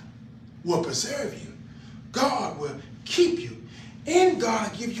 God will preserve you. God will keep you. And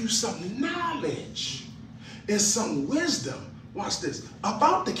God will give you some knowledge and some wisdom, watch this,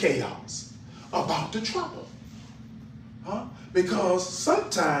 about the chaos, about the trouble. Because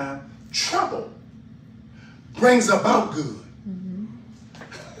sometimes trouble brings about good.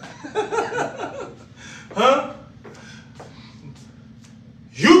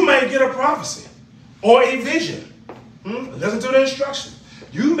 You may get a prophecy or a vision. Listen to the instruction.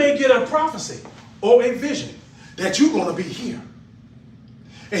 You may get a prophecy or a vision that you're going to be here.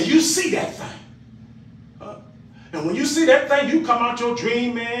 And you see that thing. And when you see that thing, you come out your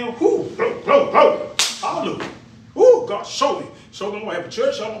dream, man. Whoo, glory. Hallelujah. Whoo, God, show me. Show me I'm going to have a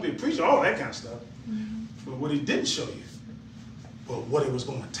church. I'm going to be a preacher, all that kind of stuff. But what he didn't show you, but what it was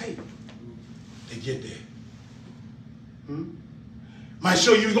going to take to get there. Might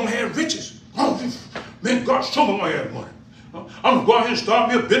show you going to have riches. Oh, man, God, show me I'm going to have money. I'm going to go out here and start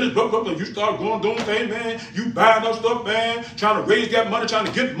me a business. And you start going doing things, man. You buying up stuff, man. Trying to raise that money, trying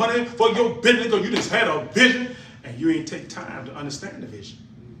to get money for your business because you just had a vision. And you ain't take time to understand the vision.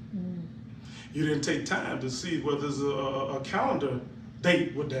 You didn't take time to see whether there's a calendar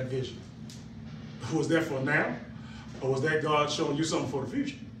date with that vision. Was that for now? Or was that God showing you something for the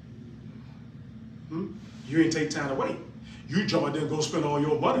future? You ain't take time to wait. You jump out there and go spend all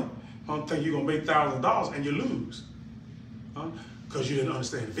your money. Think you're going to make $1,000 and you lose. Because you didn't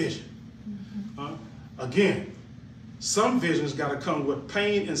understand the vision. Again, some visions got to come with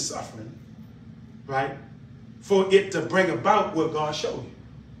pain and suffering, right? For it to bring about what God showed you.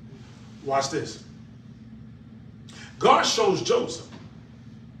 Watch this. God shows Joseph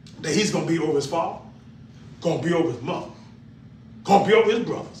that he's going to be over his father, going to be over his mother, going to be over his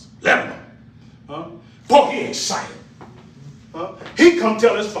brothers. Let him know. Boy, he excited. He come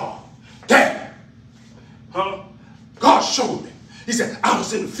tell his father, Dad, God showed me. He said, I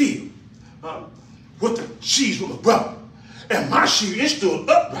was in the field with the sheaves with my brother, and my sheep, it stood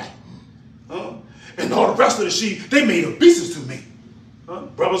upright. And all the rest of the sheep, they made obeisance to me.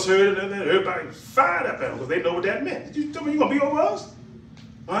 Brothers heard it, and then everybody fired up at him because they know what that meant. You tell me you're going to be over us?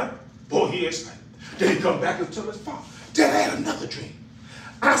 Boy, he excited. Then he come back and tell his father, Dad, I had another dream.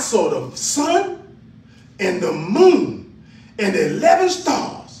 I saw the sun and the moon and the 11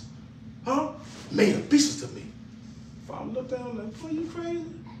 stars made obeisance to me. Father looked down like, boy, you crazy?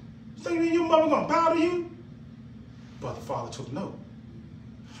 You think your mother going to bow to you? But the father took note.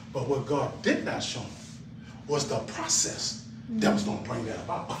 But what God did not show him was the process that was going to bring that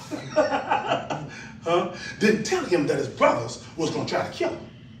about. Didn't tell him that his brothers was going to try to kill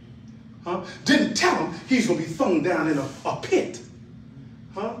him. Didn't tell him he's going to be thrown down in a pit.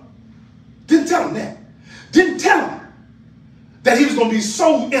 Didn't tell him that. Didn't tell him that he was going to be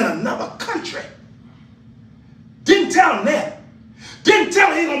sold in another country. Didn't tell him that. Didn't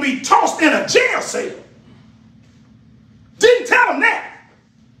tell him he's going to be tossed in a jail cell. Didn't tell him that.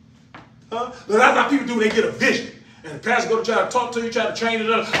 That's how people do when they get a vision. And the pastor go to try to talk to you, try to train it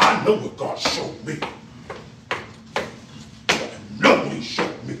up. I know what God showed me. I know what he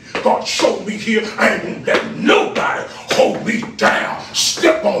showed me. God showed me here. I ain't gonna let nobody hold me down.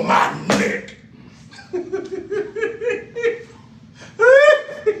 Step on my neck.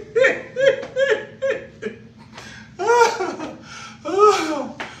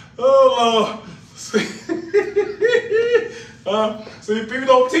 Oh Lord. See, people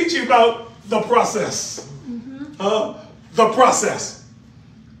don't teach you about the process. The process.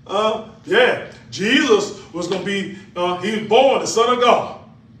 Yeah, Jesus was going to be, he was born the Son of God,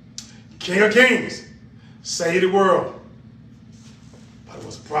 King of Kings, save the world. But it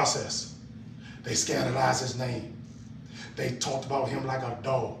was a process. They scandalized his name. They talked about him like a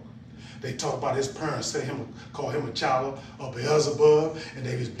dog. They talked about his parents, call him a child of Beelzebub, and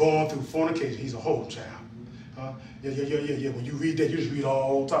they was born through fornication. He's a whole child. Yeah. When you read that, you just read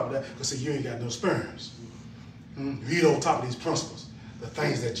all on top of that, because see, you ain't got no experience. Read on top of these principles, the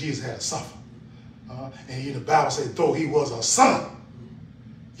things that Jesus had to suffer. And the Bible says, though he was a son,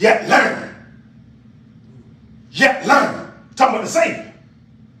 yet learn. Yet learn. Talking about the Savior.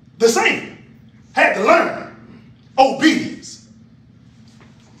 The Savior had to learn obedience.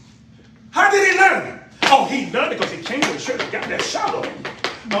 How did he learn it? Oh, he learned it because he came to the church and got that shout on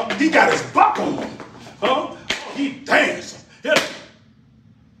him. He got his buck on him. He danced.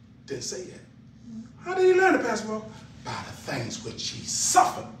 Didn't say that. How did he learn it, Pastor Paul? By the things which he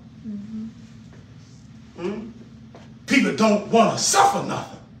suffered. People don't want to suffer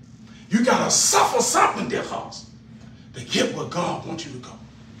nothing. You got to suffer something, dear hearts, to get where God wants you to go.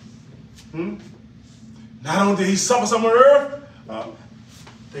 Not only did he suffer somewhere on earth,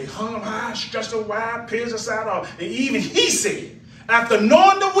 they hung him high, stretched him wide, pierced his side off. And even he said, after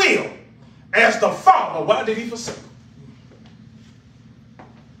knowing the will, as the Father, why did he forsake him?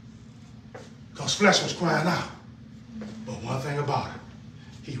 Because flesh was crying out. But one thing about it,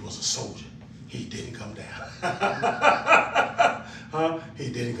 he was a soldier. He didn't come down. He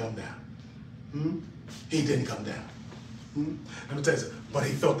didn't come down. He didn't come down. Let me tell you something. But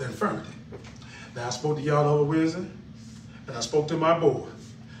he felt the infirmity. Now, I spoke to y'all over Wednesday, and I spoke to my board.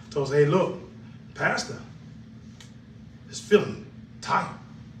 Told us, hey, look, Pastor is feeling tired.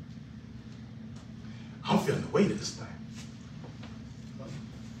 I'm feeling the weight of this thing.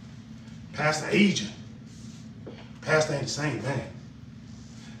 Pastor aging. Pastor ain't the same man.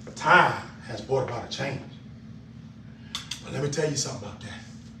 Time has brought about a change. But let me tell you something about that.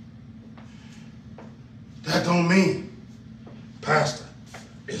 That don't mean Pastor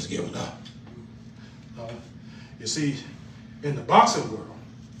is giving up. You see, in the boxing world,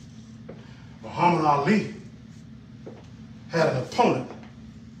 Muhammad Ali had an opponent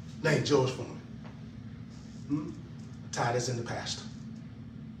named George Foreman. Tied this in the pastor.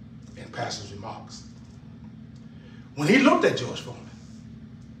 In pastor's remarks. When he looked at George Foreman,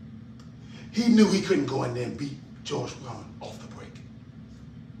 he knew he couldn't go in there and beat George Foreman off the break.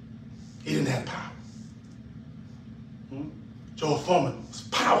 He didn't have power. George Foreman was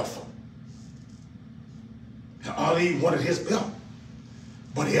powerful. And Ali wanted his belt,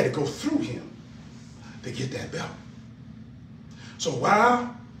 but he had to go through him to get that belt. So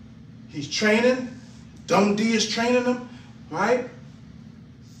while he's training, Dundee is training him, right?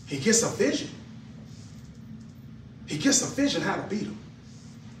 He gets a vision. He gets a vision how to beat him.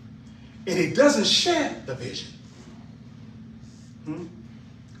 And he doesn't share the vision.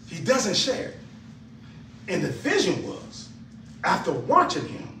 He doesn't share it. And the vision was, after watching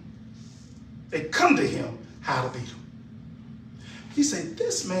him, they come to him how to beat him. He said,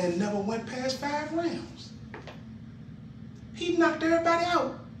 this man never went past 5 rounds. He knocked everybody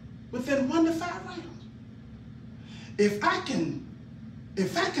out within 1 to 5 rounds. If I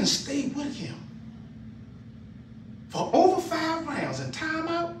can stay with him for over 5 rounds and time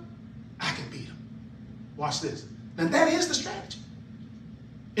out, I can beat him. Watch this. Now that is the strategy.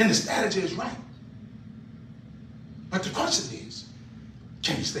 And the strategy is right. But the question is,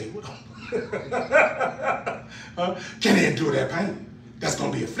 can you stay with him? Can he endure that pain that's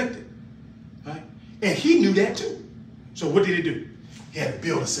going to be inflicted? Right? And he knew that too. So what did he do? He had to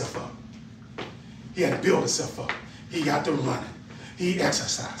build himself up. He had to build himself up. He got to running. He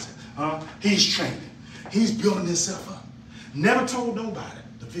exercising. He's training. He's building himself up. Never told nobody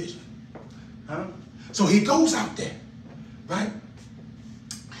the vision. So he goes out there, right?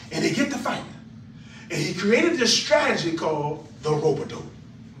 And they get to fighting. And he created this strategy called the rope-a-dope.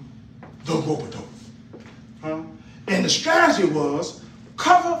 The rope-a-dope. And the strategy was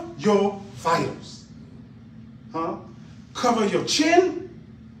cover your vitals. Cover your chin.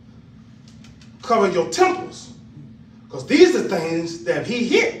 Cover your temples. Because these are things that if he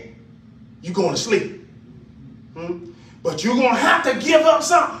hit, you're going to sleep. But you're going to have to give up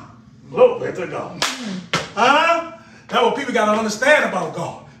something. Glory to God. That's what people got to understand about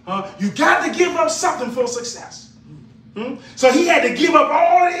God. You got to give up something for success. So he had to give up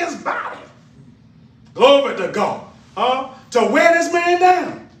all of his body. Glory to God. To wear this man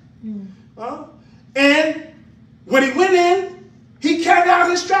down. And when he went in, he carried out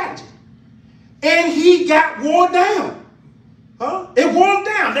his strategy. And he got wore down. It wore him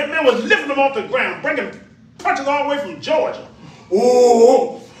down. That man was lifting him off the ground, bringing punches all the way from Georgia.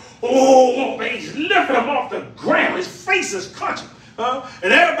 Oh, man, he's lifting him off the ground. His face is clenching.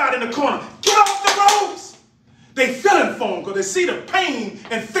 And everybody in the corner, get off the ropes. They feeling for him because they see the pain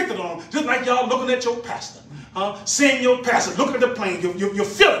inflicted on him, just like y'all looking at your pastor. Seeing your pastor, looking at the pain, you're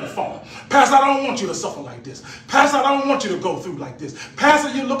feeling for him. Pastor, I don't want you to suffer like this. Pastor, I don't want you to go through like this.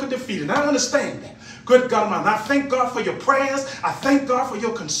 Pastor, you look defeated. And I understand that. Good God Almighty. I thank God for your prayers. I thank God for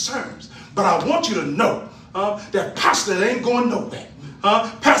your concerns. But I want you to know that pastor ain't going nowhere.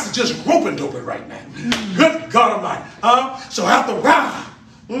 Pastor just roping doping right now. Good God Almighty. So after a while,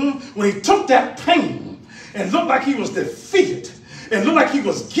 when he took that pain and looked like he was defeated and looked like he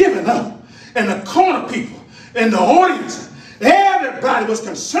was giving up, and the corner people and the audience, everybody was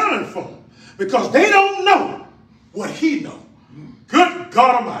concerned for him because they don't know what he knows. Good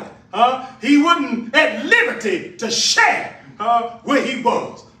God Almighty. He wasn't at liberty to share where he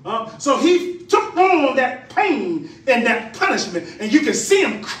was. So he took on that pain and that punishment, and you can see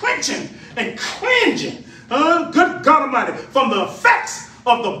him cringing and cringing. Good God Almighty, from the effects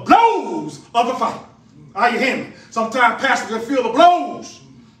of the blows of the fight. Are you hearing me? Sometimes pastors can feel the blows.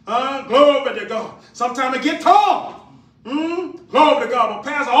 Glory to God. Sometimes it get tough. Glory to God. But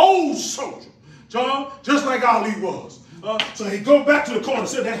pastor, old soldier, John, just like Ali was. So he go back to the corner,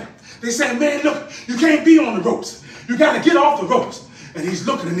 sit down. They say, man, look, you can't be on the ropes. You got to get off the ropes. And he's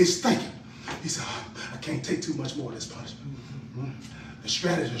looking and he's thinking. He said, I can't take too much more of this punishment. The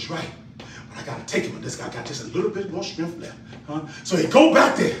strategy is right, but I got to take him. And this guy got just a little bit more strength left. So he go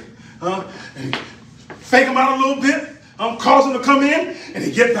back there and he fake him out a little bit, cause him to come in, and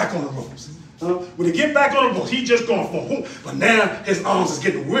he get back on the ropes. When he get back on the ropes, he just going for home. But now his arms is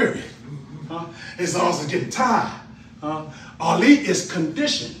getting weary. His arms is getting tired. Ali is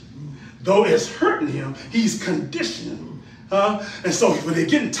conditioned. Though it's hurting him, he's conditioned. And so when they're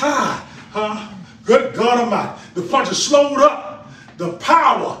getting tired, good God Almighty, the punches slowed up. The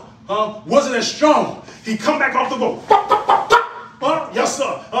power wasn't as strong. He come back off the rope. Yes,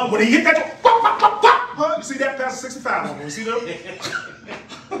 sir. When he hit that, you see that, Pastor 65? You see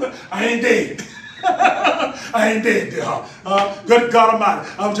that? I ain't dead. I ain't dead, dear. Good God Almighty.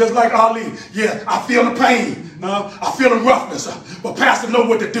 I'm just like Ali. Yeah, I feel the pain. I feel the roughness. But Pastor know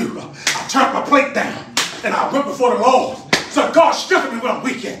what to do. I turn my plate down and I went before the Lord. So God strengthen me when I'm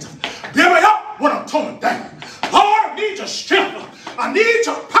weak at. Build me up when I'm torn down. Lord, I need your strength. I need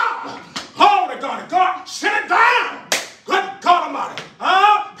your power. Glory to God. God, send it down. Good God Almighty.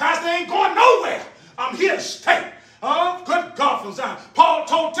 Pastor ain't going nowhere. I'm here to stay. Good God from Zion. Paul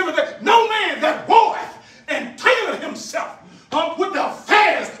told Timothy, no man that warreth entangleth himself with the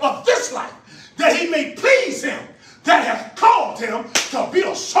affairs of this life, that he may please him that hath called him to be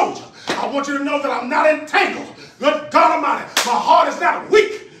a soldier. I want you to know that I'm not entangled. Good God Almighty. My heart is not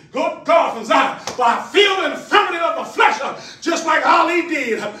weak. Good God from Zion. But I feel the infirmity of the flesh, just like Ali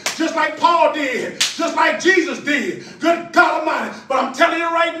did, just like Paul did, just like Jesus did. Good God Almighty. But I'm telling you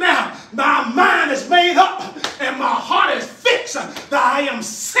right now, my mind is made up and my heart is fixed that I am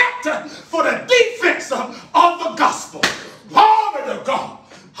set for the defense of the gospel. Glory to God.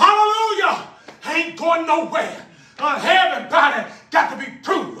 Hallelujah. I ain't going nowhere. Everybody got to be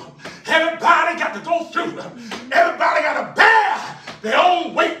proved. Everybody got to go through. Everybody got to bear their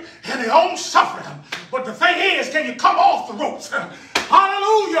own weight and their own suffering. But the thing is, can you come off the ropes?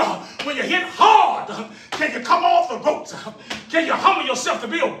 Hallelujah. When you hit hard, can you come off the ropes? Can you humble yourself to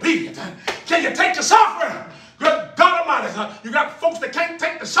be obedient? Can you take the suffering? Good God Almighty. You got folks that can't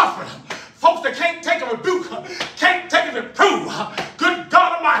take the suffering. Folks that can't take a rebuke, can't take a reprove. Good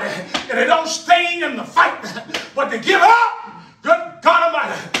God Almighty. And they don't stay in the fight, but they give up. Good God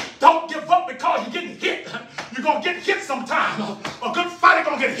Almighty. Don't give up because you're getting hit. You're going to get hit sometime. A good fighter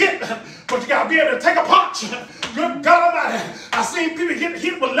going to get hit, but you got to be able to take a punch. Good God Almighty. I seen people get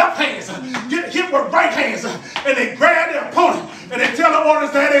hit with left hands, get hit with right hands, and they grab their opponent, and they tell the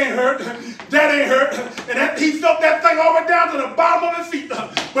audience, that ain't hurt, that ain't hurt. And he felt that thing all the way down to the bottom of his feet.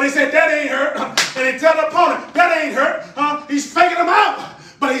 But he said, that ain't hurt. And they tell the opponent, that ain't hurt. He's faking them out,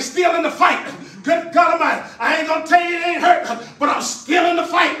 but he's still in the fight. Good God Almighty, I ain't gonna tell you it ain't hurt, but I'm still in the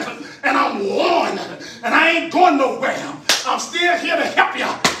fight, and I'm won, and I ain't going nowhere. I'm still here to help you.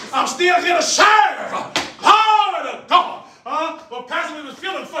 I'm still here to serve. Glory to God. Well, Pastor, we was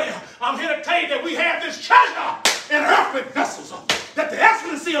feeling for you. I'm here to tell you that we have this treasure in earthly vessels, that the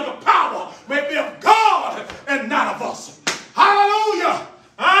excellency of the power may be of God and not of us. Hallelujah.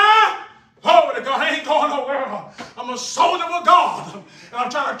 Glory to God. I ain't going nowhere. I'm a soldier of God, and I'm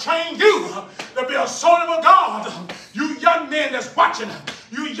trying to train you to be a soldier of God. You young men that's watching,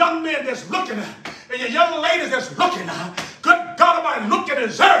 you young men that's looking, and you young ladies that's looking, good nobody look and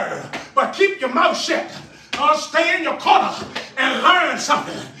observe, but keep your mouth shut. Stay in your corner and learn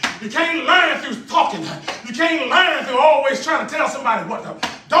something. You can't learn through talking. You can't learn through always trying to tell somebody what to.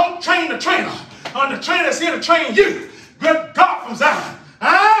 Don't train the trainer. The trainer's here to train you. Good God from Zion.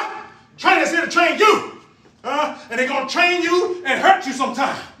 Trainer's here to train you. And they're going to train you and hurt you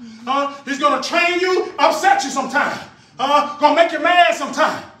sometime. He's going to train you, upset you sometime. Going to make you mad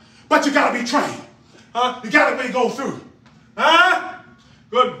sometime. But you got to be trained. You got to go through.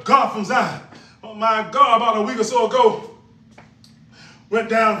 Good God from Zion. Oh my God, about a week or so ago, went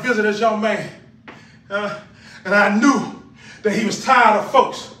down and visited this young man. And I knew that he was tired of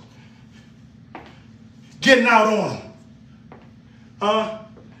folks getting out on him.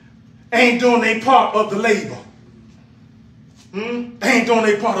 Ain't doing their part of the labor. Ain't doing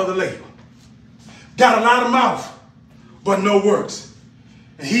their part of the labor. Got a lot of mouth, but no works.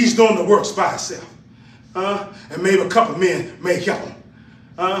 And he's doing the works by himself. And maybe a couple men may help him.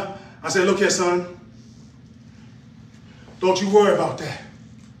 I said, look here, son. Don't you worry about that.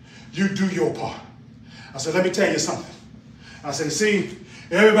 You do your part. I said, let me tell you something. I said, see,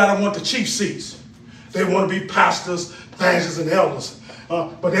 everybody want the chief seats. They want to be pastors, evangelists, and elders.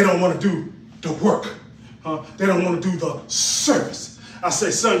 But they don't want to do the work. They don't want to do the service. I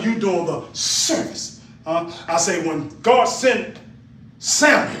say, son, you doing the service. I say, when God sent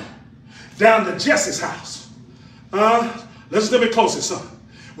Samuel down to Jesse's house, listen to me closely, son.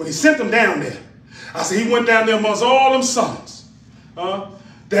 When he sent them down there, I said, he went down there amongst all them sons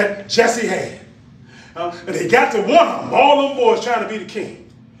that Jesse had. And he got to one of them, all them boys trying to be the king.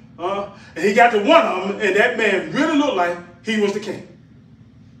 And he got to one of them, and that man really looked like he was the king.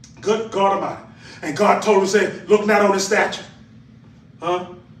 Good God Almighty. And God told him, say, look not on his stature.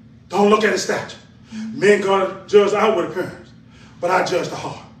 Don't look at his stature. Men God judge the outward appearance, but I judge the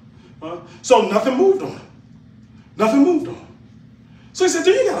heart. So nothing moved on him. Nothing moved on him. So he said,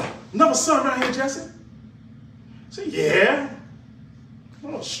 do you got another son around here, Jesse? I said, yeah.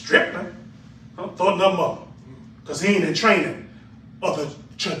 Oh, stripling. I thought nothing of him. Because he ain't in training of the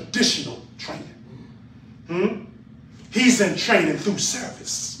traditional training. He's in training through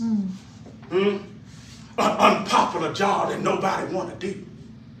service. An unpopular job that nobody want to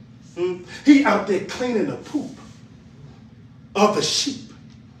do. He out there cleaning the poop of the sheep.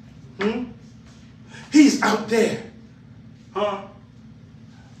 He's out there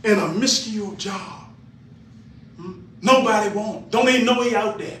in a mystical job. Nobody want. Don't even know he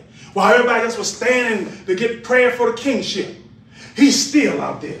out there. While everybody else was standing to get prayer for the kingship, he's still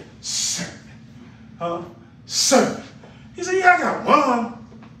out there serving. Serving. He said, yeah, I got one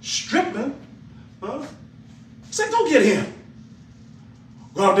stripling. He said, go get him.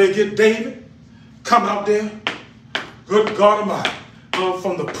 Go out there, get David. Come out there. Good God Almighty.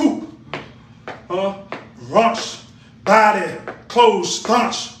 From the poop. Raunch, body, clothes,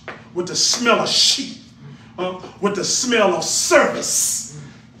 staunch, with the smell of sheep. With the smell of service.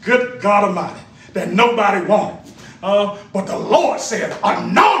 Good God Almighty. That nobody wanted. But the Lord said,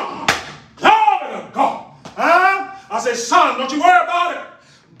 anoint him. Glory to God. I said, son, don't you worry about it.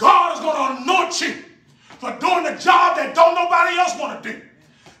 God is going to anoint you for doing the job that don't nobody else want to do.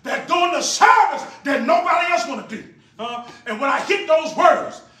 That doing the service that nobody else want to do. And when I hit those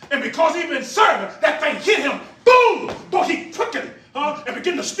words, and because he's been serving, that thing hit him. Boom! Boy, he quickened and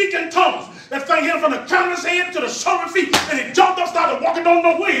began to speak in tongues. That thing hit him from the crown of his head to the sole of his feet. And he jumped up, started walking, don't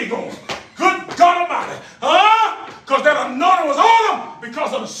know where he goes. Good God Almighty. Because that anointing was on him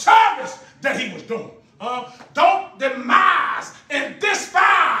because of the service that he was doing. Don't demise and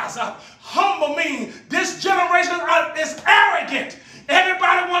despise. Humble means this generation is arrogant.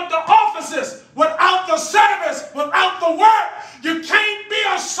 Everybody wants the offices without the service, without the work. You can't be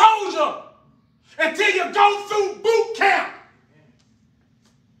a soldier until you go through boot camp.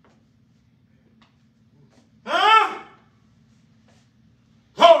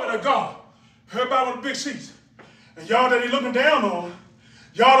 Glory to God. Everybody with the big seats. And y'all that he looking down on,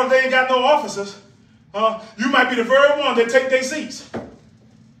 y'all that they ain't got no officers, you might be the very one that take their seats.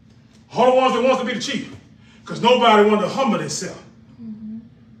 All the ones that wants to be the chief. Because nobody wants to humble themselves.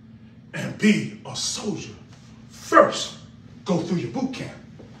 And be a soldier. First, go through your boot camp.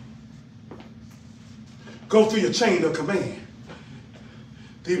 Go through your chain of command.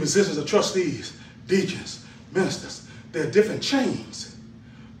 These positions of trustees, deacons, ministers, they're different chains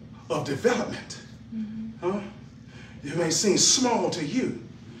of development. It may seem small to you,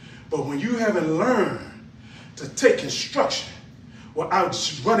 but when you haven't learned to take instruction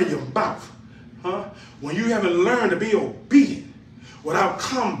without running your mouth, when you haven't learned to be obedient without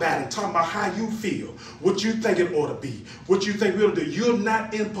combating, talking about how you feel, what you think it ought to be, what you think we ought to do, you're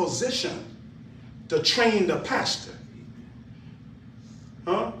not in position to train the pastor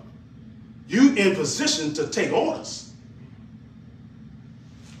Huh? You in position to take orders.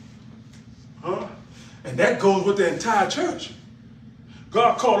 Huh? And that goes with the entire church.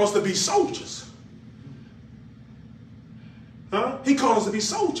 God called us to be soldiers. Huh? He called us to be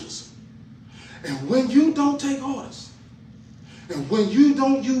soldiers. And when you don't take orders, and when you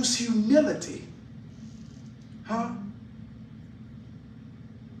don't use humility, huh?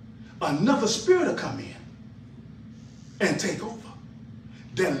 Another spirit will come in and take over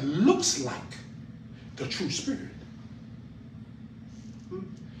that looks like the true spirit.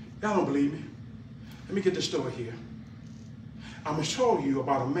 Y'all don't believe me? Let me get this story here. I'm going to show you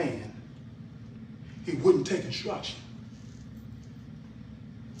about a man. He wouldn't take instruction.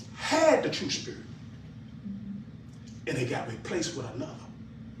 Had the true spirit. And it got replaced with another.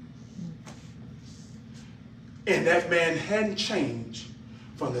 And that man hadn't changed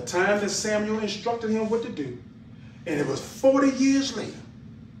from the time that Samuel instructed him what to do. And it was 40 years later,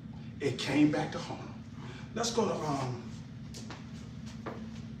 it came back to haunt him. Let's go to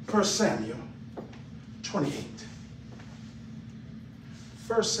 1 Samuel 28.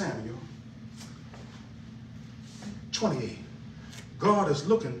 1 Samuel 28. God is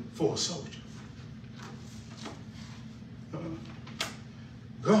looking for a soldier.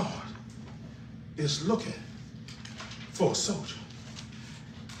 God is looking for a soldier.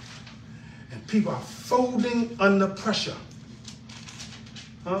 And people are folding under pressure.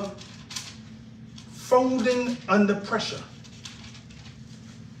 Huh? Folding under pressure.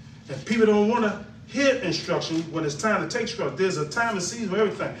 And people don't want to hear instruction when it's time to take instruction. There's a time and season for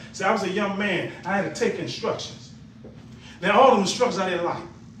everything. See, I was a young man. I had to take instructions. Now, all the instructions I didn't like.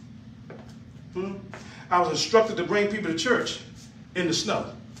 I was instructed to bring people to church in the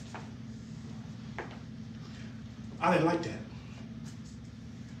snow. I didn't like that.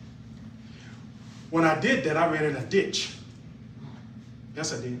 When I did that, I ran in a ditch.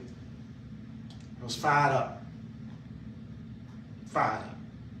 Yes, I did. I was fired up. Fired up.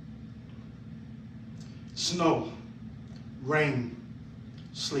 Snow, rain,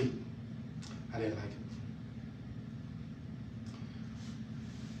 sleet. I didn't like it.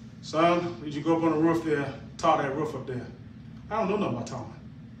 Son, did you go up on the roof there, tar that roof up there? I don't know nothing about tarring.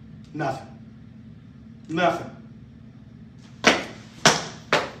 Nothing. Nothing.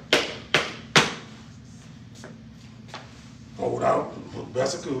 Hold out,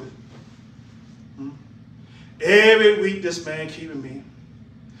 best I could. Every week this man keeping me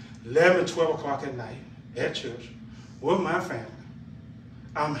 11, 12 o'clock at night at church with my family.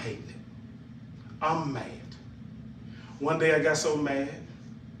 I'm hating it. I'm mad. One day I got so mad,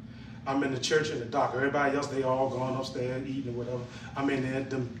 I'm in the church in the dark. Everybody else, they all gone upstairs eating or whatever. I'm in there,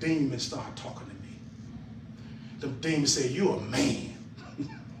 them demons start talking to me. Them demons say, "You a man."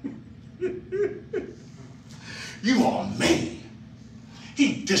 You are a man.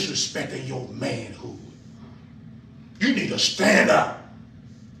 He disrespecting your manhood. You need to stand up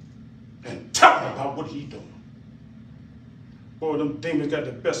and tell him about what he doing. Boy, them demons got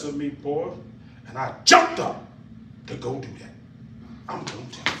the best of me, boy. And I jumped up to go do that. I'm going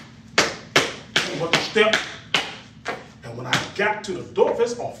to tell him. I went to step. And when I got to the door of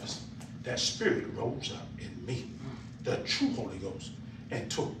his office, that spirit rose up in me, the true Holy Ghost, and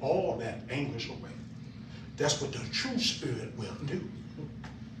took all that anguish away. That's what the true spirit will do.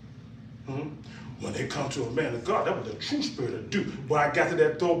 When they come to a man of God, that's what the true spirit will do. When I got to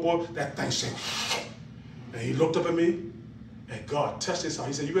that door, boy, that thing said, and he looked up at me, and God touched his heart.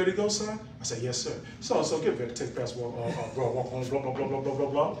 He said, "You ready to go, son?" I said, "Yes, sir." So get ready to take Pastor walk on, blah, blah, blah, blah, blah, blah,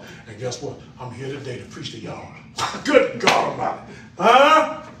 blah. And guess what? I'm here today to preach to y'all. Good God Almighty.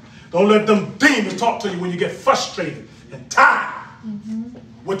 Huh? Don't let them demons talk to you when you get frustrated and tired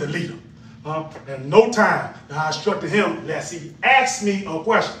with the leader. And no time. I instructed him unless he asked me a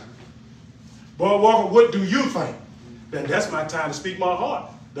question. Boy, Walker, what do you think? Then that's my time to speak my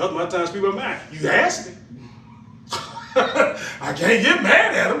heart. That's my time to speak my mind. You asked me. I can't get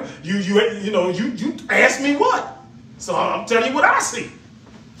mad at him. You asked me what? So I'm telling you what I see.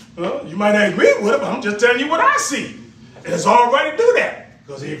 You might not agree with it, but I'm just telling you what I see. And it's all right to do that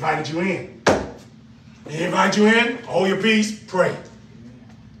because he invited you in. He invited you in, hold your peace, pray.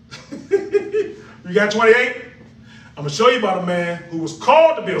 You got 28? I'm going to show you about a man who was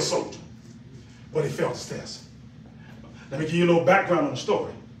called to be a soldier, but he failed his test. Let me give you a little background on the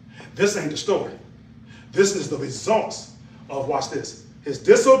story. This ain't the story. This is the results of, watch this, his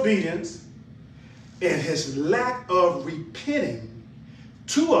disobedience and his lack of repenting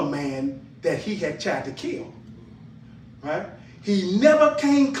to a man that he had tried to kill. Right? He never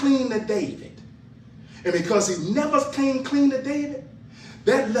came clean to David. And because he never came clean to David,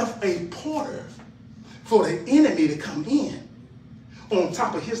 that left a portal for the enemy to come in on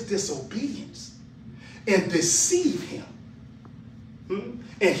top of his disobedience and deceive him.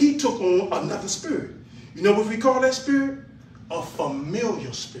 And he took on another spirit. You know what we call that spirit? A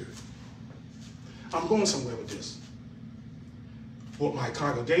familiar spirit. I'm going somewhere with this. With my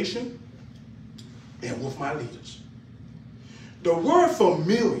congregation and with my leaders. The word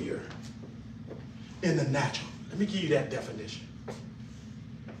familiar in the natural. Let me give you that definition.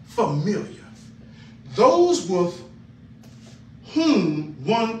 Familiar. Those with whom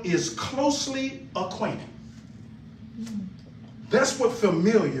one is closely acquainted. That's what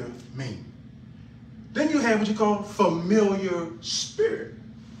familiar means. Then you have what you call familiar spirit.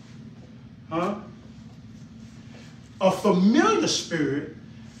 A familiar spirit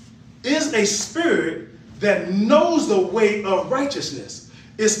is a spirit that knows the way of righteousness.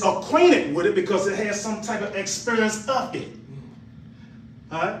 It's acquainted with it because it has some type of experience of it.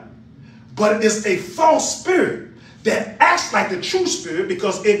 But it's a false spirit that acts like the true spirit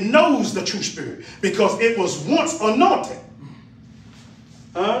because it knows the true spirit, because it was once anointed.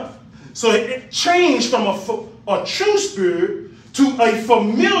 So it changed from a true spirit to a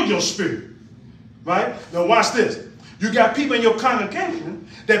familiar spirit. Right? Now watch this. You got people in your congregation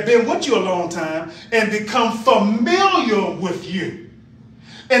that have been with you a long time and become familiar with you.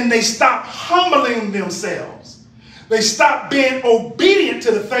 And they stop humbling themselves. They stop being obedient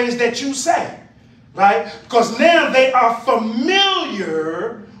to the things that you say. Right? Because now they are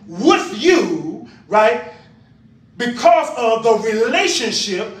familiar with you, right? Because of the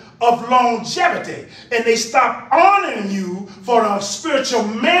relationship of longevity. And they stop honoring you for the spiritual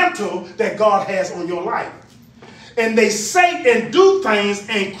mantle that God has on your life. And they say and do things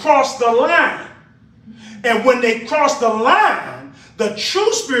and cross the line. And when they cross the line, the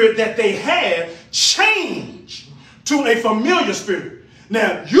true spirit that they had changed to a familiar spirit.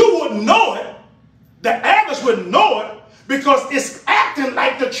 Now, you wouldn't know it. The average wouldn't know it because it's acting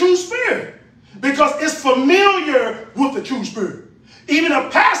like the true spirit. Because it's familiar with the true spirit. Even a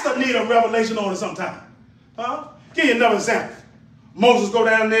pastor needs a revelation on it sometime. Give you another example. Moses go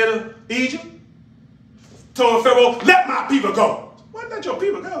down there to Egypt. Told Pharaoh, let my people go. Why let your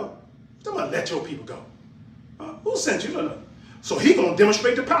people go? Don't let your people go. Who sent you? No. So he going to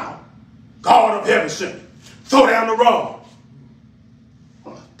demonstrate the power. God of heaven sent me. Throw down the rod.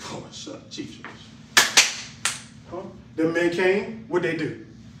 Poor son, Jesus. The men came, what they do?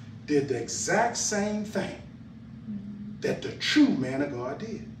 Did the exact same thing that the true man of God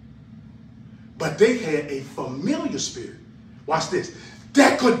did. But they had a familiar spirit. Watch this.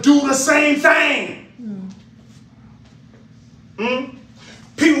 That could do the same thing.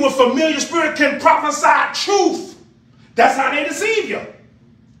 People with familiar spirit can prophesy truth. That's how they deceive you.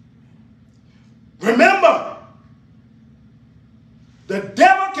 Remember, the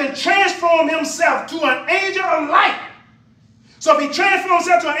devil can transform himself to an angel of light. So if he transforms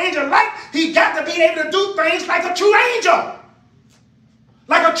himself to an angel of light, he got to be able to do things like a true angel,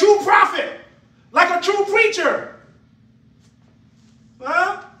 like a true prophet, like a true preacher.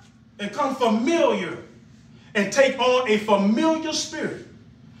 And come familiar and take on a familiar spirit.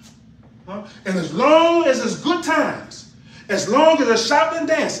 And as long as it's good times, as long as it's shouting and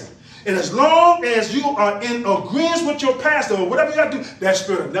dancing, and as long as you are in agreement with your pastor or whatever you got to do, that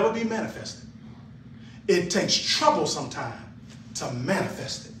spirit will never be manifested. It takes trouble sometimes to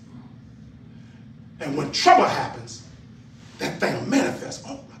manifest it. And when trouble happens, that thing will manifest.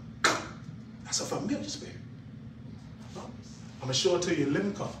 Oh my God, that's a familiar spirit. I'm going to show it to you in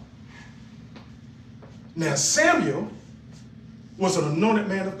living color. Now Samuel was an anointed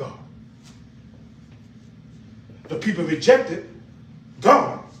man of God. The people rejected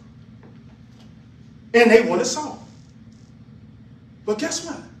God and they wanted Saul. But guess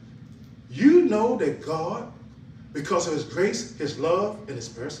what? You know that God, because of his grace, his love, and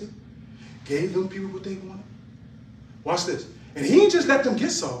his mercy, gave them people what they wanted. Watch this. And he didn't just let them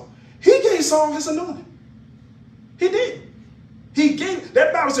get Saul. He gave Saul his anointing. He did. He gave,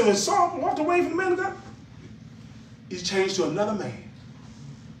 that Bible said when Saul walked away from the man of God, he changed to another man.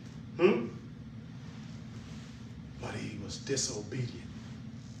 But he was disobedient.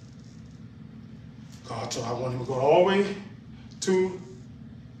 God told I want him to go all the way to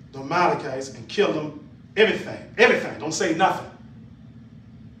the Amalekites and kill them. Everything. Everything. Don't say nothing.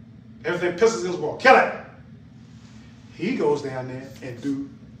 Everything pisses in his wall. Kill it. He goes down there and do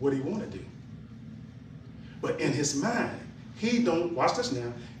what he want to do. But in his mind, he don't, watch this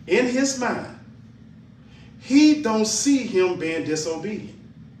now, in his mind, he don't see him being disobedient.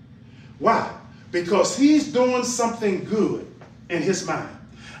 Why? Because he's doing something good in his mind.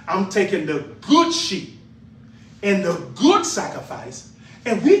 I'm taking the good sheep and the good sacrifice,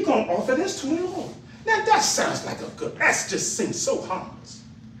 and we're going to offer this to the Lord. Now that sounds like a good, that just seems so harmless.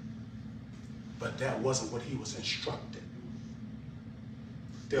 But that wasn't what he was instructed.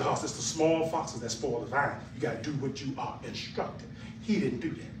 Dear hearts, it's the small foxes that spoil the vine. You got to do what you are instructed. He didn't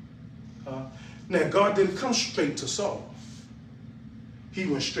do that. Now, God didn't come straight to Saul. He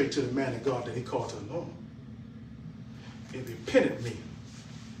went straight to the man of God that he called to anoint. It repented me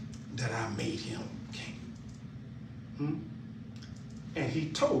that I made him king. And he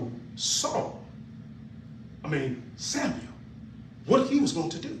told Samuel, what he was going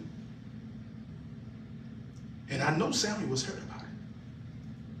to do. And I know Samuel was hurt about it.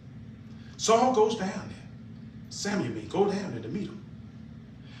 Saul goes down there. Samuel go down there to meet him.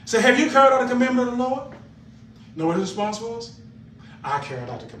 Say, have you carried out the commandment of the Lord? You know what his response was? I carried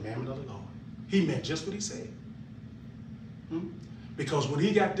out the commandment of the Lord. He meant just what he said. Because when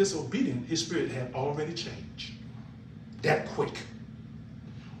he got disobedient, his spirit had already changed. That quick.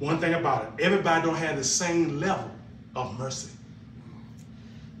 One thing about it, everybody don't have the same level of mercy.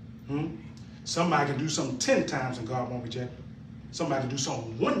 Somebody can do something 10 times and God won't reject them. Somebody can do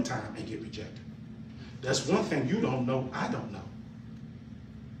something 1 time and get rejected. That's one thing you don't know, I don't know.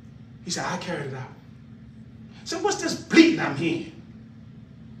 He said, I carried it out. So what's this bleating I'm hearing?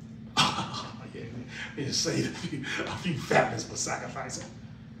 Yeah, he just saved a few families for sacrificing.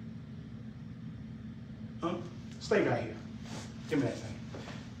 Stay right here. Give me that thing.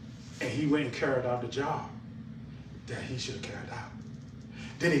 And he went and carried out the job that he should have carried out.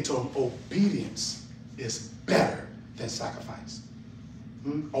 Then he told him obedience is better than sacrifice.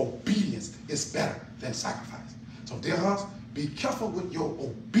 Obedience is better than sacrifice. So dear hearts, be careful with your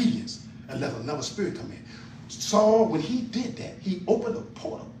obedience and let another spirit come in. Saul, when he did that, he opened a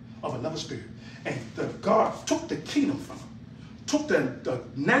portal of another spirit. And God took the kingdom from him. Took the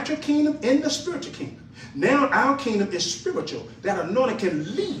natural kingdom and the spiritual kingdom. Now our kingdom is spiritual. That anointing can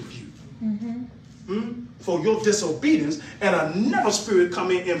leave you for your disobedience, and another spirit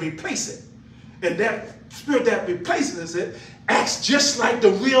come in and replace it. And that spirit that replaces it acts just like the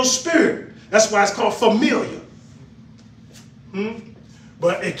real spirit. That's why it's called familiar.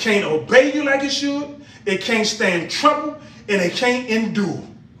 But it can't obey you like it should. It can't stand trouble, and it can't endure.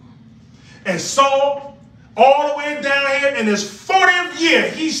 And Saul, all the way down here in his 40th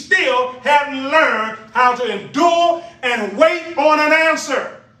year, he still hadn't learned how to endure and wait on an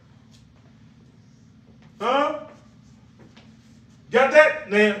answer. Got that?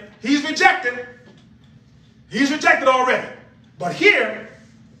 Now, he's rejected. He's rejected already. But here,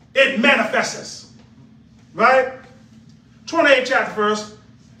 it manifests. Right? 28th chapter verse.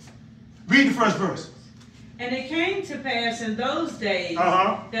 Read the first verse. And it came to pass in those days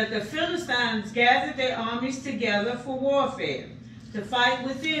that the Philistines gathered their armies together for warfare, to fight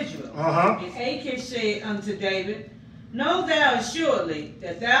with Israel. And Achish said unto David, Know thou assuredly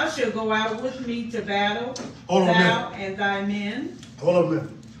that thou shalt go out with me to battle, thou and thy men. Hold on a minute.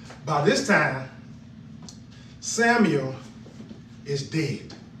 By this time, Samuel is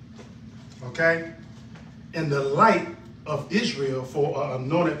dead. Okay? And the light of Israel for an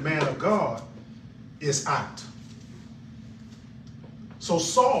anointed man of God is out. So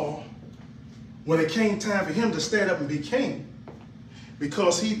Saul, when it came time for him to stand up and be king,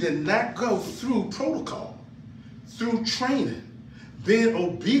 because he did not go through protocol, through training, being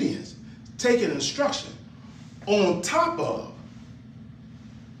obedient, taking instruction, on top of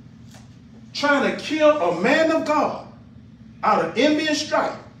trying to kill a man of God out of envy and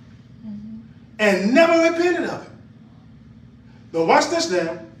strife, and never repented of it. Now watch this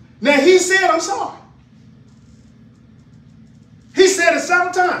now. Now he said, I'm sorry. He said it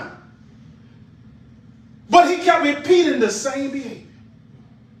several times. But he kept repeating the same behavior.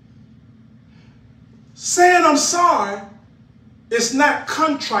 Saying I'm sorry is not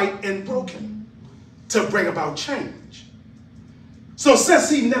contrite and broken to bring about change. So since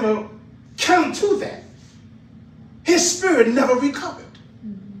he never came to that, his spirit never recovered.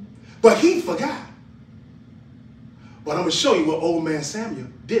 But he forgot. But I'm going to show you what old man Samuel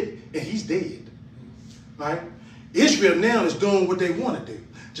did, and he's dead. Right? Israel now is doing what they want to do,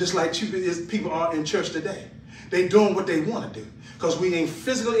 just like people are in church today. They're doing what they want to do, because we ain't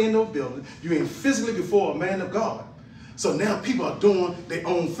physically in no building. You ain't physically before a man of God. So now people are doing their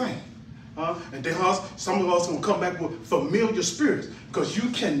own thing. And some of us going to come back with familiar spirits, because you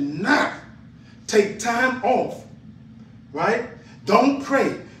cannot take time off. Right? Don't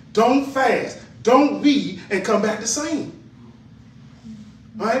pray. Don't fast. Don't read and come back the same.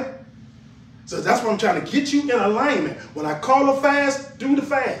 Right? So that's what I'm trying to get you in alignment. When I call a fast, do the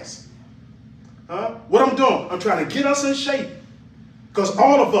fast. What I'm doing, I'm trying to get us in shape. Because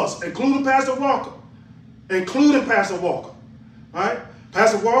all of us, including Pastor Walker, right?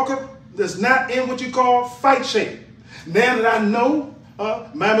 Pastor Walker, that's not in what you call fight shape. Now that I know,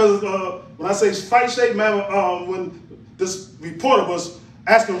 when I say fight shape, when this reporter was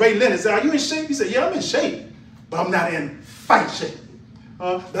asking Ray Leonard, said, "Are you in shape?" He said, "Yeah, I'm in shape, but I'm not in fight shape."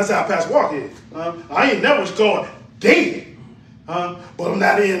 That's how Pastor Walker is. I ain't never was called dead, but I'm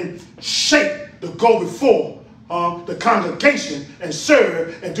not in shape to go before the congregation and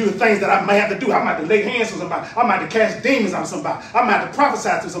serve and do the things that I might have to do. I might have to lay hands on somebody. I might have to cast demons on somebody. I might have to prophesy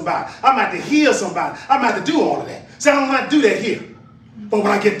to somebody. I might have to heal somebody. I might have to do all of that. So I don't have to do that here. But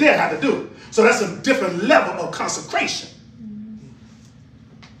when I get there, I have to do it. So that's a different level of consecration.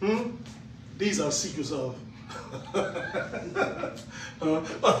 These are secrets of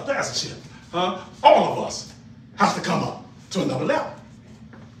pastorship. All of us have to come up to another level.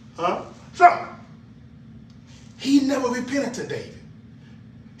 So, he never repented to David.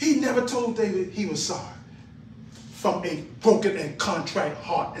 He never told David he was sorry from a broken and contrite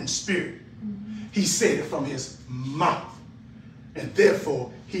heart and spirit. He said it from his mouth. And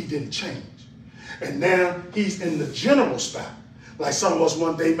therefore, he didn't change. And now he's in the general spot. Like some of us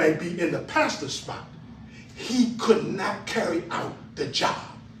one day may be in the pastor's spot. He could not carry out the job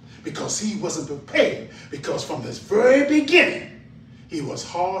because he wasn't prepared. Because from this very beginning, he was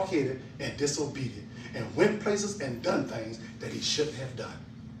hard-headed and disobedient and went places and done things that he shouldn't have done.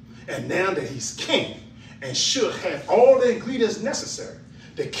 And now that he's king and should have all the ingredients necessary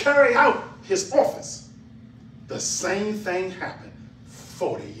to carry out his office, the same thing happened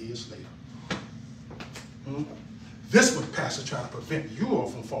 40 years later. This is what Pastor trying to prevent you all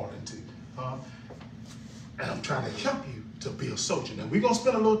from falling into. And I'm trying to help you to be a soldier. Now, we're going to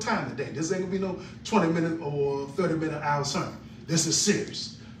spend a little time today. This ain't going to be no 20-minute or 30-minute hour sermon. This is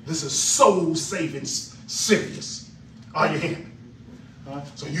serious. This is soul-saving serious. Are you hearing me?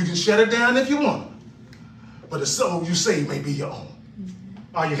 So you can shut it down if you want. But the soul you save may be your own.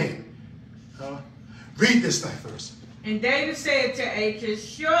 Are you hearing me? Read this thing first. And David said to Achish,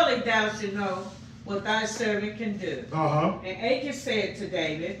 "Surely thou shalt know what thy servant can do." And Achish said to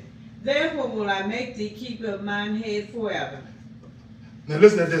David, "Therefore will I make thee keeper of mine head forever." Now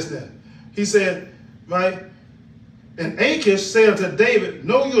listen to this then. He said, right? And Achish said to David,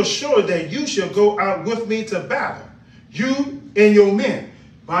 "Know you assured that you shall go out with me to battle, you and your men."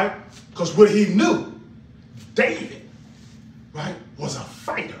 Right? Because what he knew, David, right, was a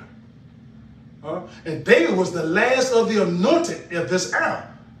fighter. And David was the last of the anointed of this era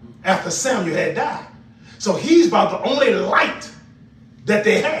after Samuel had died. So he's about the only light that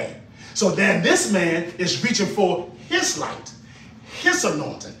they had. So then this man is reaching for his light, his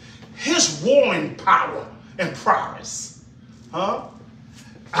anointing, his warring power and prowess. I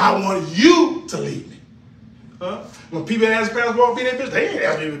want you to lead me. When people ask Pastor Paul, be that bitch, they ain't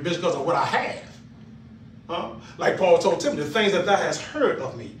asking me bitch because of what I have. Like Paul told Timothy, the things that thou hast heard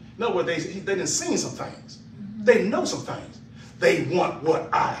of me. In other words, they didn't see some things. They know some things. They want what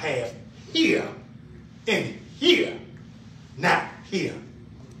I have here and here, not here.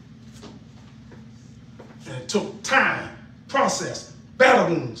 And it took time, process,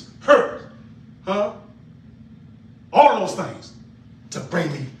 battle wounds, hurt, all those things to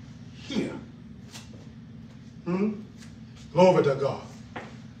bring me here. Glory to God.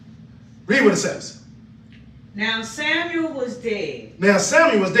 Read what it says. Now Samuel was dead.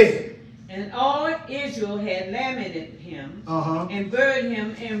 And all Israel had lamented him and buried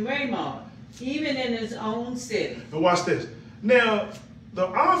him in Ramoth, even in his own city. Now watch this. Now, the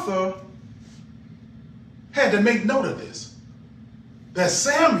author had to make note of this, that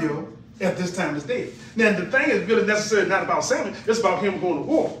Samuel at this time is dead. Now, the thing is really necessarily not about Samuel, it's about him going to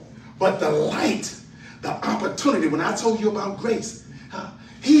war. But the light, the opportunity, when I told you about grace,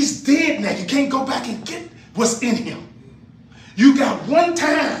 he's dead now. You can't go back and get what's in him. You got one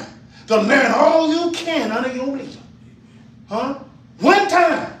time to learn all you can under your leader. One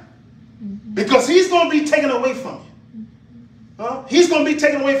time. Because he's going to be taken away from you. He's going to be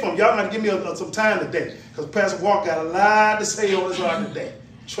taken away from you. Y'all got to give me some time today. Because Pastor Walker got a lot to say on this line today.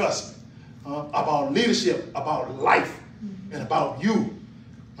 Trust me. About leadership, about life, and about you.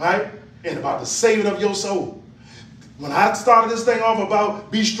 Right? And about the saving of your soul. When I started this thing off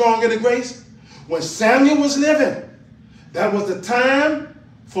about be strong in the grace, when Samuel was living, that was the time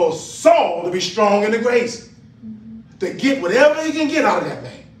for Saul to be strong in the grace. To get whatever he can get out of that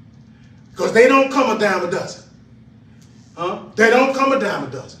man. Because they don't come a dime a dozen. They don't come a dime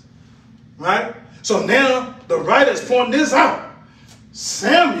a dozen. Right? So now the writer is pointing this out.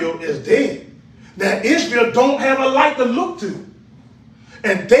 Samuel is dead. Now Israel don't have a light to look to.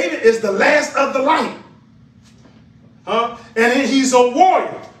 And David is the last of the light. And he's a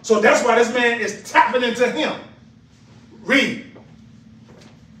warrior. So that's why this man is tapping into him. Read.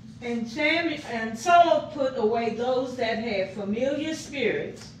 And Saul put away those that had familiar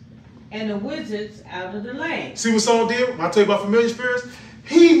spirits and the wizards out of the land. See what Saul did? When I tell you about familiar spirits,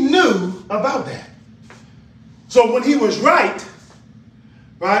 he knew about that. So when he was right,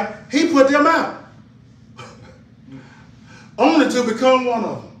 he put them out. Only to become one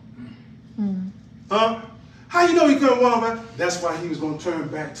of them. How you know he became one of them? That's why he was going to turn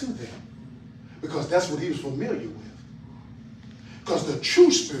back to them. Because that's what he was familiar with. Because the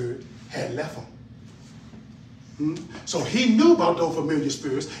true spirit had left him. So he knew about those familiar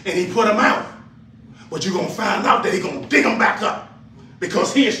spirits and he put them out. But you're going to find out that he's going to dig them back up.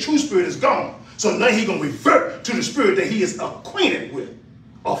 Because his true spirit is gone. So now he's going to revert to the spirit that he is acquainted with.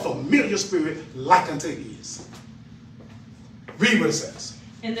 A familiar spirit like unto his. Read what it says.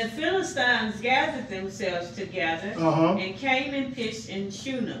 And the Philistines gathered themselves together and came and pitched in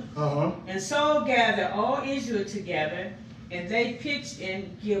Shunem. And Saul gathered all Israel together, and they pitched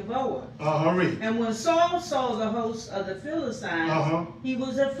in Gilboa. And when Saul saw the host of the Philistines, he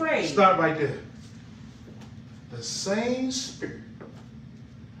was afraid. Stop right there. The same spirit,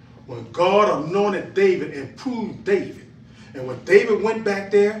 when God anointed David and proved David, and when David went back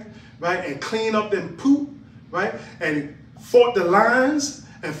there, and cleaned up them poop, and fought the lions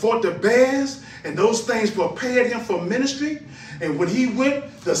and fought the bears, and those things prepared him for ministry. And when he went,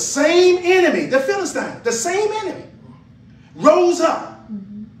 the same enemy, the Philistine, the same enemy, rose up.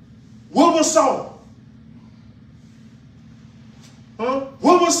 What was Saul?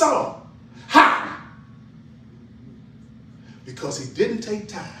 What was Saul? Ha! Because he didn't take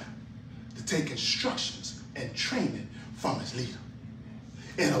time to take instructions and training from his leader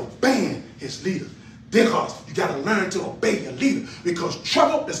and obeying his leader. Because you got to learn to obey your leader, because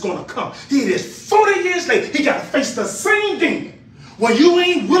trouble is going to come. It is 40 years later, he got to face the same demon. When you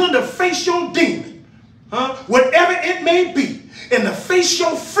ain't willing to face your demon, whatever it may be, and to face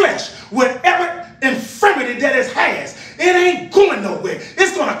your flesh, whatever infirmity that it has, it ain't going nowhere.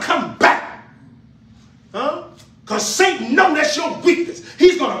 It's going to come back. Because Satan knows that's your weakness.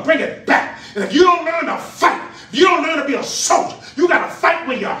 He's going to bring it back. And if you don't learn to fight, if you don't learn to be a soldier, you got to fight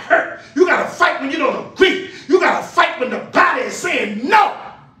when you're hurt. You got to fight when you don't agree. You got to fight when the body is saying no.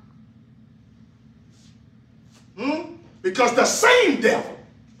 Because the same devil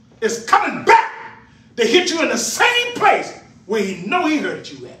is coming back to hit you in the same place where he know he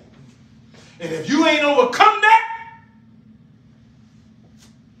hurt you at. And if you ain't overcome that,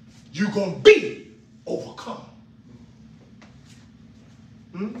 you're going to be overcome.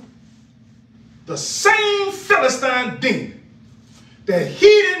 The same Philistine demon that he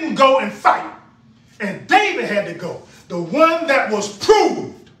didn't go and fight, and David had to go. The one that was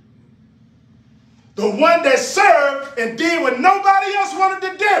proved. The one that served and did what nobody else wanted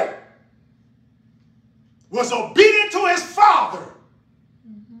to do. Was obedient to his father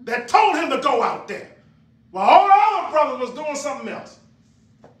that told him to go out there. While all the other brothers was doing something else.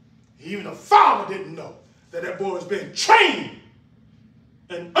 Even the father didn't know that that boy was being trained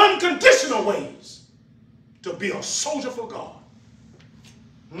in unconditional ways to be a soldier for God.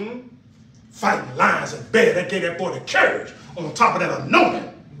 Fighting lions and bears, that gave that boy the courage on top of that anointing.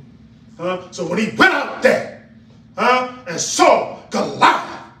 So when he went out there and saw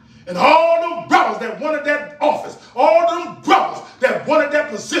Goliath and all them brothers that wanted that office, all them brothers that wanted that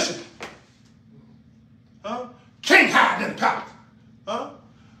position, can't hide in power.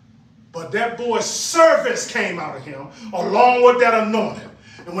 But that boy's service came out of him along with that anointing.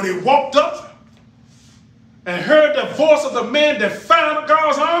 And when he walked up and heard the voice of the man that found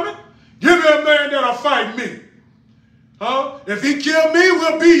God's army, give me a man that'll fight me. If he kill me,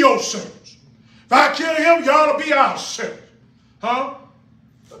 we'll be your servants. If I kill him, y'all will be our servants.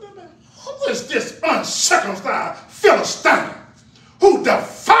 Who is this uncircumcised Philistine who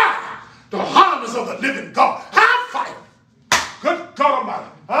defied the armies of the living God? I'll fight him. Good God Almighty.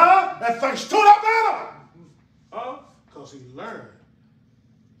 That thing stood up at him. Because he learned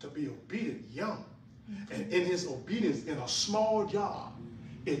to be obedient young. And in his obedience in a small job,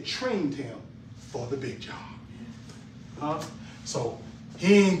 it trained him for the big job. So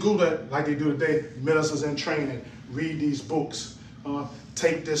he ain't good at, like they do today, ministers in training, read these books,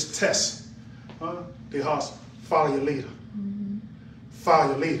 take this test. They follow your leader.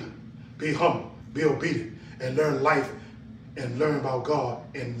 Follow your leader. Be humble, be obedient, and learn life and learn about God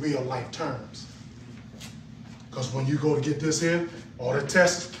in real life terms. Because when you go to get this here, all the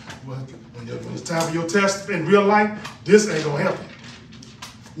tests, when it's time for your test in real life, this ain't going to help you.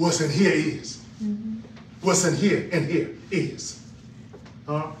 What's in here is. What's in here and here is.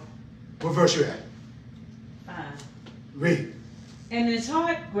 What verse you at? 5. Read. And his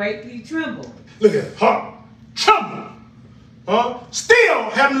heart greatly trembled. Look at it. Heart trembled. still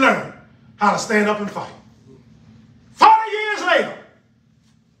haven't learned how to stand up and fight. 40 years later,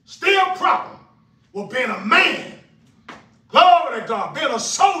 still problem with being a man. Glory to God, being a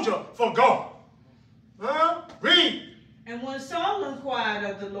soldier for God. Read. And when Saul inquired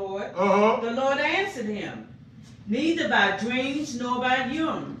of the Lord answered him, neither by dreams nor by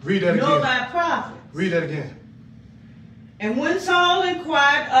Urim, read that nor again. by prophets. Read that again. And when Saul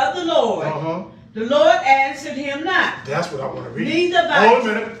inquired of the Lord answered him not. That's what I want to read. Neither by... Hold a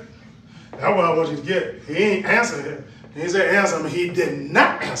minute. That's what I want you to get. He ain't answered him. He didn't say answer him. He did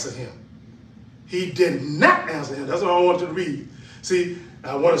not answer him. He did not answer him. That's what I want you to read. See,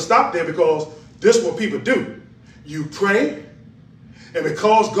 I want to stop there because this is what people do. You pray, and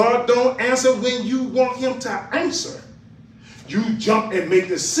because God don't answer when you want him to answer, you jump and make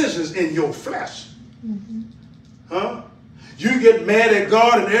decisions in your flesh. You get mad at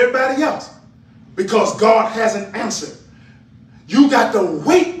God and everybody else because God hasn't answered. You got to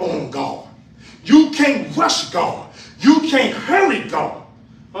wait on God. You can't rush God. You can't hurry God.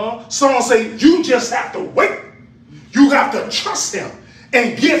 Someone say you just have to wait. You have to trust him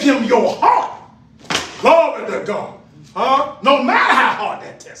and give him your heart. Glory to God. No matter how hard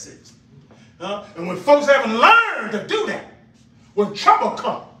that test is. And when folks haven't learned to do that, when trouble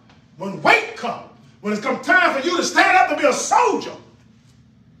comes, when weight comes, when it's come time for you to stand up and be a soldier,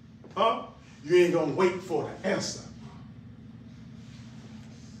 you ain't going to wait for the answer.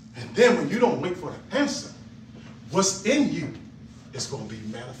 And then when you don't wait for the answer, what's in you is going to be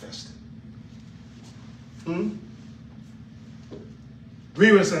manifested.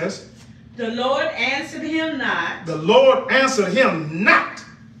 Read what it says. The Lord answered him not. The Lord answered him not.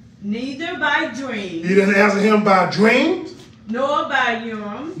 Neither by dreams. He didn't answer him by dreams. Nor by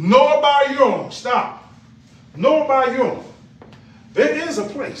Urim. Nor by Urim. Stop. Nor by Urim. There is a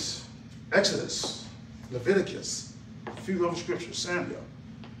place, Exodus, Leviticus, a few other scriptures, Samuel,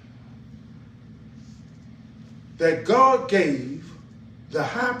 that God gave the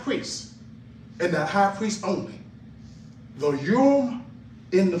high priest, and the high priest only, the Urim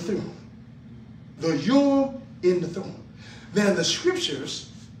in the Thummim. The Urim in the Thummim. Now the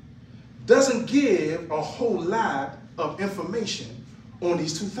scriptures doesn't give a whole lot of information on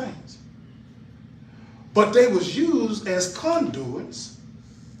these two things. But they was used as conduits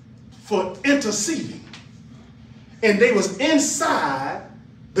for interceding. And they was inside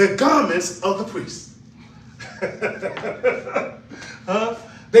the garments of the priest.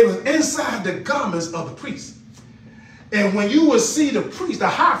 They was inside the garments of the priest. And when you would see the priest, the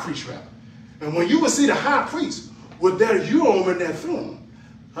high priest rather, and when you would see the high priest with their Urim and their Thummim,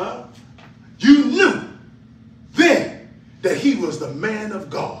 you knew then that he was the man of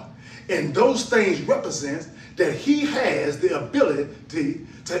God. And those things represent that he has the ability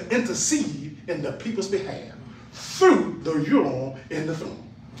to intercede in the people's behalf through the Urim and the Thummim.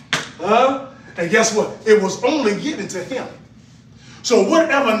 And guess what? It was only given to him. So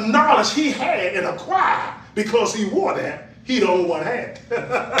whatever knowledge he had and acquired because he wore that, he the only one had.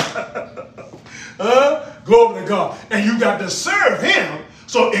 Glory to God. And you got to serve him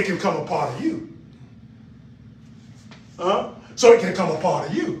so it can come a part of you. So it can come a part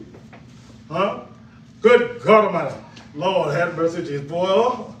of you. Good God Almighty. Lord, have mercy, Jesus.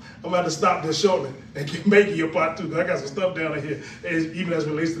 Boy, I'm about to stop this shortly and make it your part two. I got some stuff down here, even as it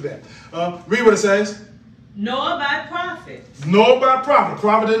relates to that. Read what it says. Nor by prophet. Nor by prophet.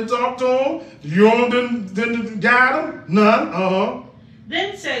 Prophet didn't talk to him. Urim didn't guide him. None.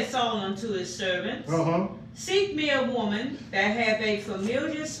 Then said Saul unto his servants, seek me a woman that hath a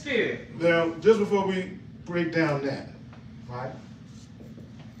familiar spirit. Now, just before we break down that, right?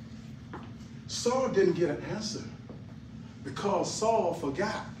 Saul didn't get an answer because Saul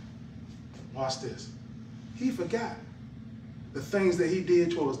forgot. Watch this. He forgot the things that he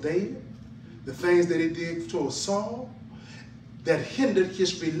did towards David, the things that he did towards Saul, that hindered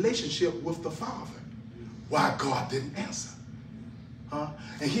his relationship with the Father. Why God didn't answer.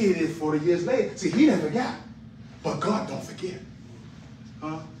 And he did 40 years later. See, he didn't forget, but God don't forget.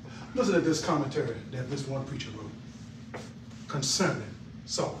 Listen to this commentary that this one preacher wrote concerning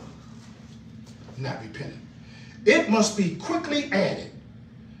Saul not repenting. It must be quickly added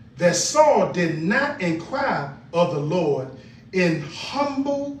that Saul did not inquire of the Lord in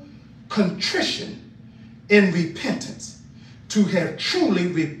humble contrition and repentance. To have truly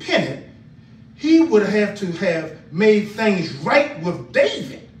repented, he would have to have made things right with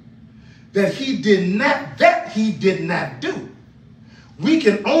David that he did not do. We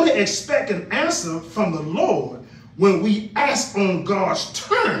can only expect an answer from the Lord when we ask on God's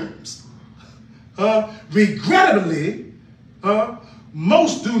terms. Regrettably,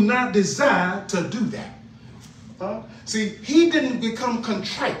 most do not desire to do that. See, he didn't become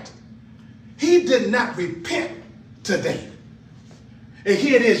contrite. He did not repent to David. And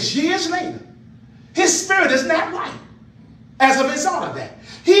here it is years later. His spirit is not right as a result of that.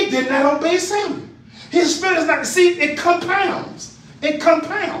 He did not obey Samuel. His spirit is not, see, it compounds. It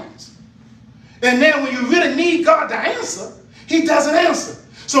compounds. And then when you really need God to answer, he doesn't answer.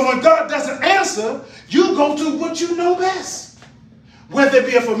 So when God doesn't answer, you go to what you know best. Whether it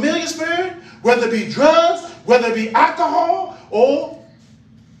be a familiar spirit, whether it be drugs, whether it be alcohol, or,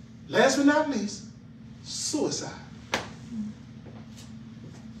 last but not least, suicide.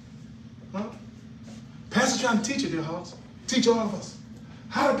 Huh? Pastor trying to teach you, dear hearts, teach all of us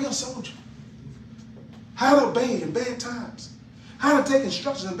how to be a soldier, how to obey in bad times, how to take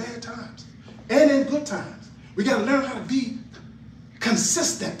instructions in bad times and in good times. We got to learn how to be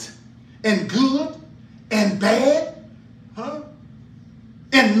consistent in good and bad,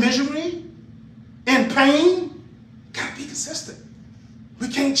 in misery, in pain. Got to be consistent. We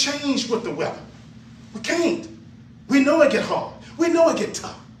can't change with the weather. We can't. We know it get hard. We know it get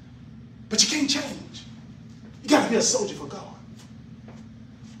tough. But you can't change. You got to be a soldier for God.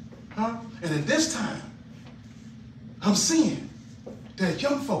 And at this time, I'm seeing that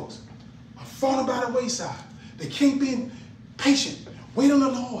young folks are falling by the wayside. They can't be patient. Wait on the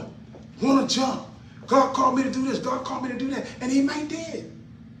Lord. Want to jump. God called me to do this. God called me to do that. And he might did.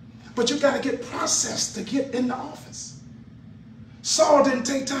 But you got to get processed to get in the office. Saul didn't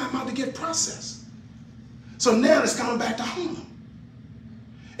take time out to get processed. So now it's coming back to haunt him.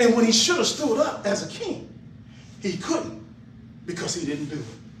 And when he should have stood up as a king, he couldn't because he didn't do it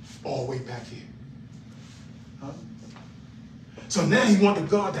all the way back here. So now he wanted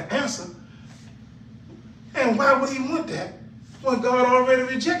God to answer. And why would he want that when God already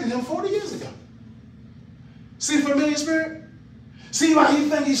rejected him 40 years ago? See the familiar spirit? See why he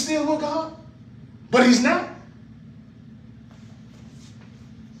thinks he's still with God? But he's not.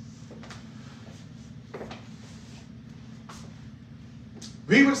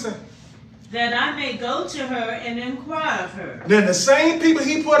 Read what it says. That I may go to her and inquire of her. Then the same people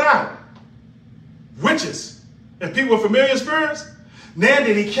he put out, witches and people with familiar spirits, now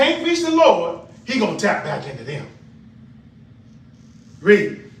that he can't reach the Lord, he going to tap back into them.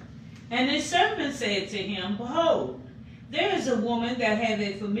 Read. And the serpent said to him, behold, there is a woman that hath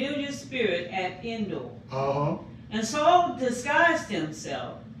a familiar spirit at Endor. And Saul disguised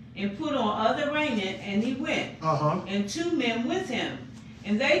himself and put on other raiment, and he went, and 2 men with him.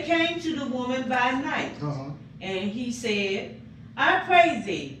 And they came to the woman by night. And he said, I pray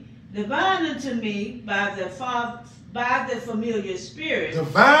thee, divine unto me by the familiar spirit.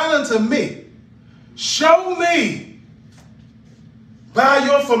 Divine unto me. Show me by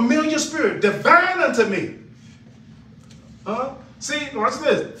your familiar spirit. Divine unto me. See, watch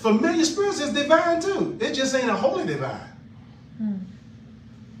this. Familiar spirits is divine too. It just ain't a holy divine.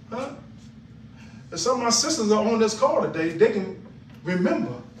 And some of my sisters are on this call today. They can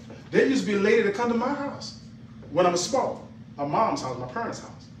remember. There used to be a lady that come to my house when I was small. My mom's house, my parents'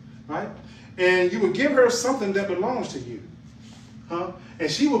 house. Right? And you would give her something that belongs to you. And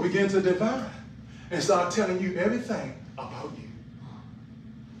she will begin to divine and start telling you everything about you.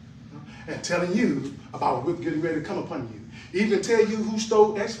 And telling you about what's getting ready to come upon you. Even tell you who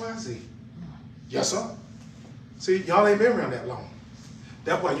stole X, Y, Z. Yes, sir. See, y'all ain't been around that long.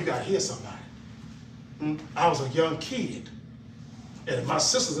 That's why you got to hear somebody. I was a young kid. And if my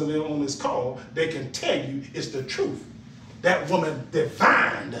sisters are there on this call, they can tell you it's the truth. That woman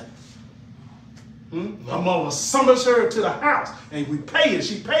divined. My mama summons her to the house, and we paid her.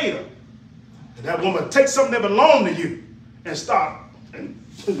 She paid her. And that woman takes something that belonged to you and start, and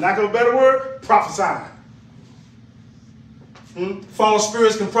lack of a better word, prophesying. False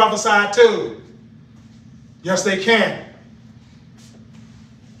spirits can prophesy too. Yes, they can.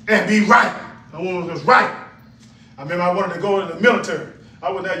 And be right. That woman was right. I remember I wanted to go to the military.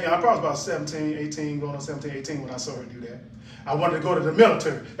 I was that young. I probably was about 17, 18, going on 17, 18 when I saw her do that. I wanted to go to the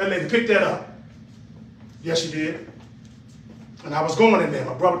military. That lady picked that up. Yes, she did. And I was going in there.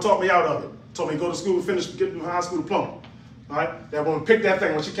 My brother talked me out of it. Told me to go to school, finish, get to high school diploma. All right? That woman picked that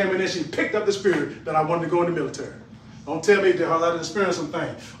thing. When she came in there, she picked up the spirit that I wanted to go in the military. Don't tell me that I didn't experience some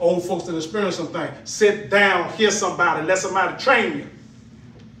things. Old folks didn't experience some things. Sit down, hear somebody, let somebody train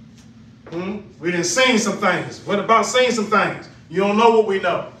you. We didn't sing some things. What about sing some things? You don't know what we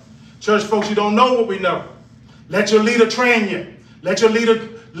know. Church folks, you don't know what we know. Let your leader train you. Let your leader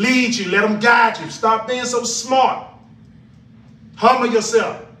lead you. Let them guide you. Stop being so smart. Humble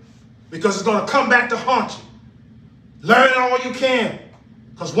yourself, because it's going to come back to haunt you. Learn all you can,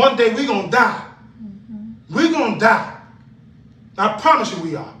 because one day we're going to die. We're going to die. I promise you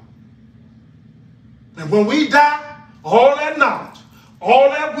we are. And when we die, all that knowledge, all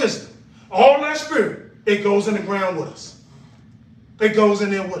that wisdom, all that spirit, it goes in the ground with us. It goes in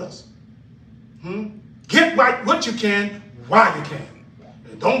there with us. Get right what you can while you can.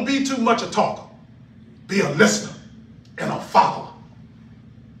 And don't be too much a talker. Be a listener and a follower.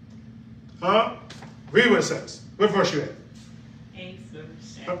 Read what it says. What verse you at? 8th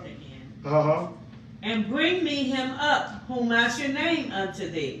verse at the end. And bring me him up, whom I shall name unto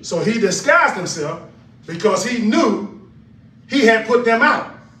thee. So he disguised himself because he knew he had put them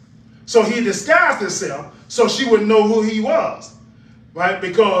out. So he disguised himself so she would know who he was. Right?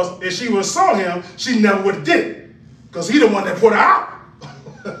 Because if she would have saw him, she never would have did it. Because he the one that put her out.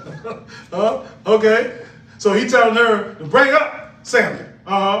 Okay. So he telling her to bring up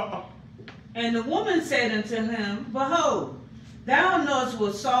Samuel. And the woman said unto him, Behold, thou knowest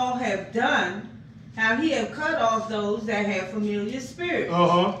what Saul hath done, how he hath cut off those that have familiar spirits,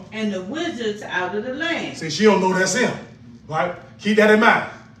 and the wizards out of the land. See, she don't know that's him. Right? Keep that in mind.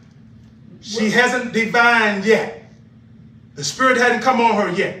 She hasn't divined yet. The spirit hadn't come on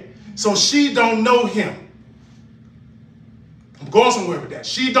her yet. So she don't know him. I'm going somewhere with that.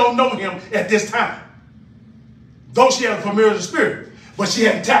 She don't know him at this time. Though she has a familiar spirit, but she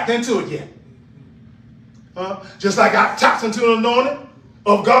hadn't tapped into it yet. Just like I tapped into the anointing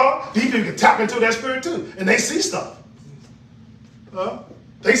of God, these people can tap into that spirit too. And they see stuff.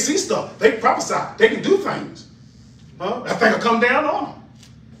 They see stuff. They prophesy. They can do things. That thing will come down on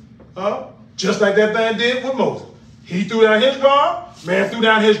them. Just like that thing did with Moses. He threw down his rod, man threw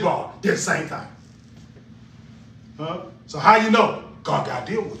down his rod. Did the same thing. So how you know? God got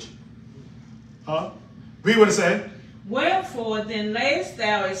to deal with you. Read what it said. Wherefore then layest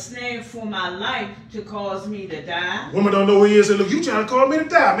thou a snare for my life to cause me to die? Woman don't know who he is. Say, look, you trying to call me to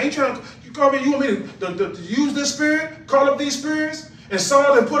die. Man, you call me, you want me to use this spirit, call up these spirits, and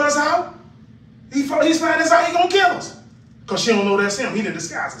Saul and put us out? He's finding us out, he gonna kill us. Because she don't know that's him. He didn't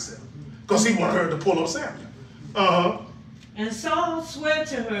disguise himself. Because he wanted her to pull up Samuel. And Saul swore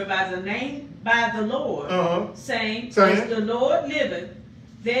to her by the Lord, saying, As the Lord liveth,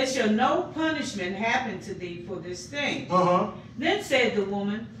 there shall no punishment happen to thee for this thing. Then said the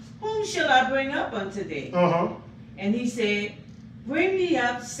woman, Whom shall I bring up unto thee? And he said, Bring me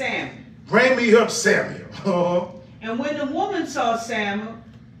up Samuel. Bring me up Samuel. And when the woman saw Samuel,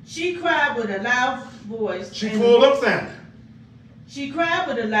 she cried with a loud voice. She pulled up Samuel. She cried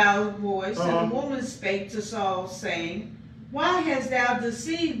with a loud voice, and the woman spake to Saul, saying, Why hast thou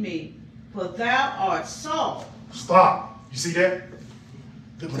deceived me? For thou art Saul. Stop. You see that?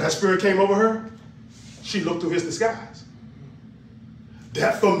 When that spirit came over her, she looked through his disguise.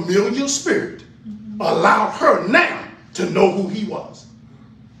 That familiar spirit allowed her now to know who he was.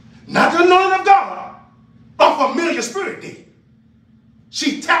 Not the anointing of God, a familiar spirit did.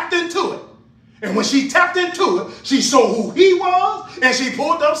 She tapped into it. And when she tapped into it, she saw who he was, and she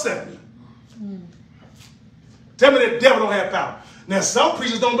pulled up Samuel. Tell me that the devil don't have power. Now, some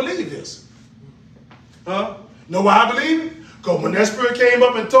preachers don't believe this. Know why I believe it? Because when that spirit came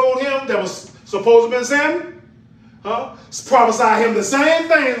up and told him that was supposed to be Samuel, prophesied him the same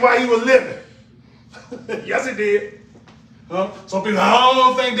thing while he was living. Yes, it did. Some people, I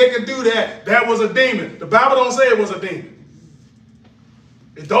don't think they can do that. That was a demon. The Bible don't say it was a demon.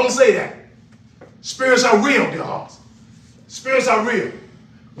 It don't say that. Spirits are real, dear hearts. Spirits are real.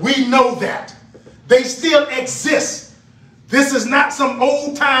 We know that. They still exist. This is not some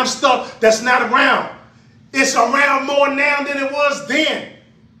old time stuff that's not around. It's around more now than it was then.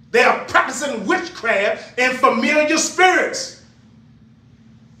 They are practicing witchcraft and familiar spirits.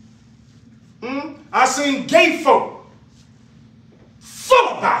 I seen gay folk full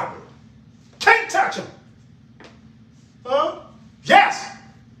of Bible. Can't touch them. Yes.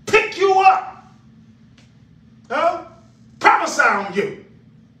 Pick you up. Prophesy on you.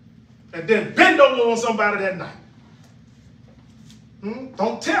 And then bend over on somebody that night.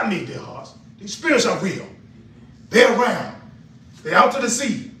 Don't tell me, dear hearts. These spirits are real. They're around. They're out to the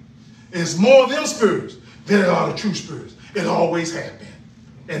sea. And it's more of them spirits than it are the true spirits. It always has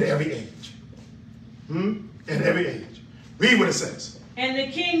been. In every age. In every age. Read what it says. And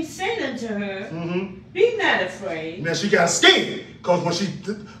the king said unto her, Be not afraid. Now she got scared. Because when she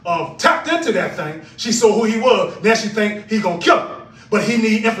tapped into that thing, she saw who he was. Now she think he gonna kill her. But he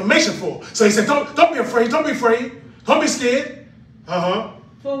need information for her. So he said, don't be afraid. Don't be afraid. Don't be scared.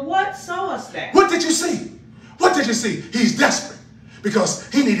 For what sawest thou? What did you see? What did you see? He's desperate. Because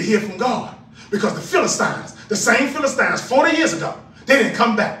he needed to hear from God. Because the Philistines, the same Philistines 40 years ago, they didn't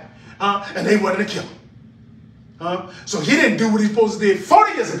come back. And they wanted to kill him. So he didn't do what he supposed to do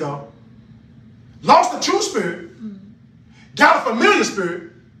 40 years ago. Lost the true spirit. Got a familiar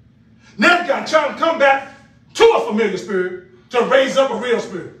spirit. Now God trying to come back to a familiar spirit to raise up a real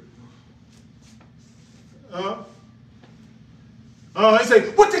spirit. He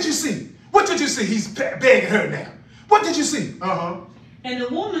said, what did you see? What did you see? He's begging her now. What did you see? And the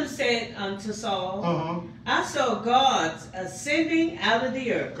woman said unto Saul, I saw gods ascending out of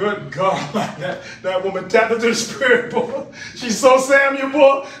the earth. Good God. That woman tapped into the spirit, boy. She saw Samuel,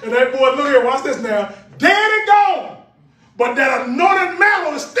 boy. And that boy, look here, watch this now. Dead and gone. But that anointed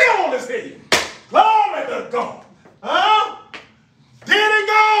mantle is still on his head. Glory to God. Dead and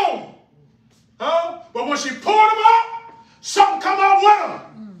gone. But when she poured him up, something come out with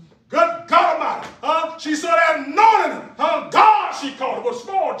him. Good God Almighty. She saw that anointing. God, she called it, with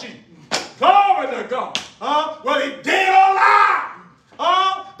small G. Glory to God. Whether he dead or alive.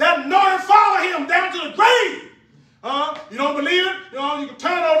 That anointing followed him down to the grave. You don't believe it? You can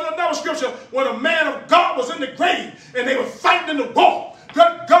turn over to another scripture when a man of God was in the grave and they were fighting in the war.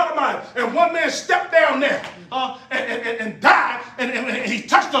 Good God Almighty. And one man stepped down there and died, and he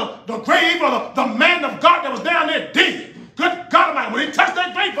touched the grave of the man of God that was down there dead. Good God Almighty. When he touched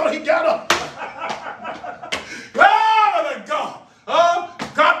that grave, he got up. Glory to God.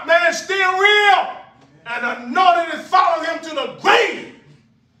 God man is still real. And anointing is following him to the grave.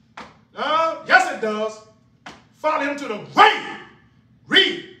 Yes, it does. Follow him to the grave.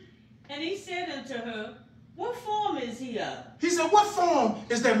 Read. And he said unto her, what form is he of? He said, what form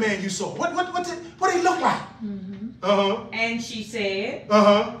is that man you saw? What did he look like? And she said,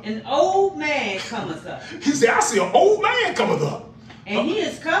 an old man cometh up. He said, I see an old man cometh up. And he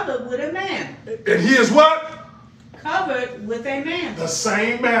is covered with a mantle. And he is what? Covered with a mantle. The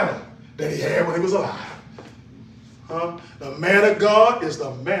same mantle that he had when he was alive. The man of God is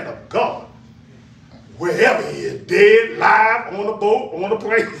the man of God. Wherever he is, dead, live, on the boat, on the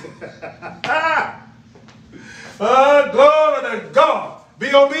plane. Glory to God.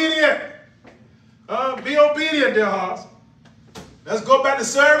 Be obedient. Be obedient, dear hearts. Let's go back to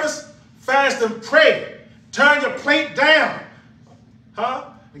service. Fast and pray. Turn your plate down.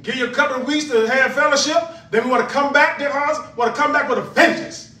 And give you a couple of weeks to have fellowship. Then we want to come back, dear hearts. Want to come back with a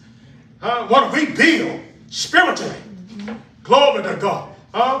vengeance. Want to rebuild spiritually. Glory to God.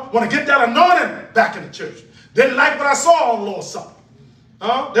 Want to get that anointing back in the church. Didn't like what I saw on Lord's Supper.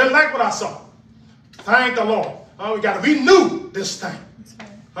 Didn't like what I saw. Thank the Lord. We got to renew this thing.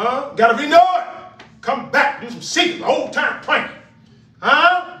 Got to renew it. Come back, do some secret, old time praying.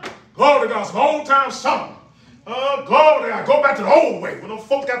 Glory to God, some old time song. Glory to God, go back to the old way when those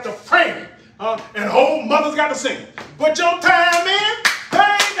folks got to praying. And old mothers got to sing. Put your time in,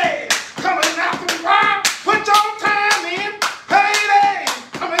 baby. Coming out from rock. Put your time in, baby.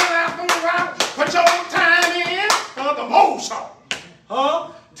 Coming out from rock. Put your time in. The most song.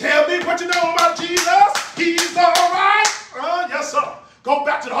 Tell me what you know about Jesus. He's all right. Yes, sir. Go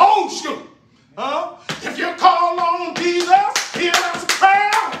back to the old school. If you call on Jesus, he'll answer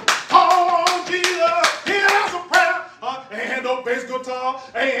prayer. Call on Jesus, he'll answer prayer. Ain't had no bass guitar,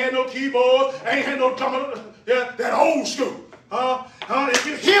 ain't had no keyboard, ain't had no drummer. Yeah, that old school. If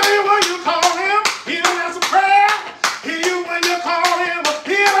you hear him when you call him, he'll answer prayer. Hear you when you call him,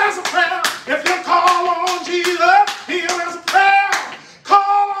 he'll answer prayer. If you call on Jesus, he'll answer prayer.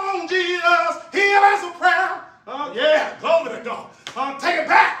 Call on Jesus, he'll answer prayer. Yeah, glory to God. Take it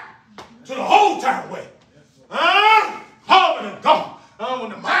back to the old time way. Glory to God. When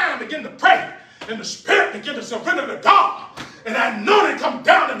the mind begin to pray and the spirit begin to surrender to God, and that anointing come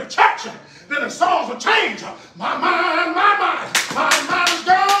down in the church, then the songs will change. My mind is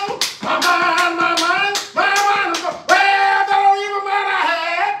gone. My mind is gone. Well, that don't even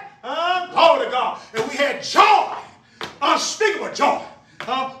matter. Glory to God. And we had joy, unspeakable joy.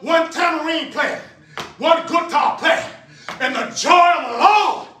 One tambourine player, one guitar player, and the joy of the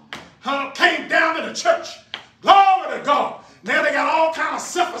Lord came down in the church. Glory to God. Now they got all kind of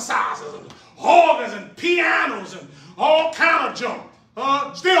synthesizers and organs and pianos and all kind of junk.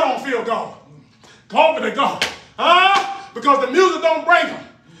 Still don't feel God. Glory to God. Because the music don't bring them.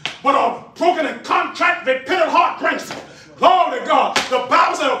 But a broken and contrite, repentant heart brings them. Glory to God. The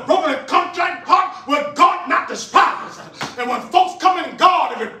Bible says a broken and contrite heart will God not despise. And when folks come in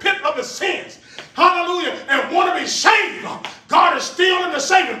God and repent of his sins, hallelujah, and want to be saved, God is still in the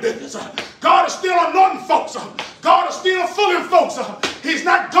saving business. God is still anointing folks. God is still filling folks. He's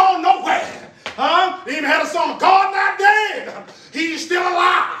not gone nowhere. He even had a song, God not dead. He's still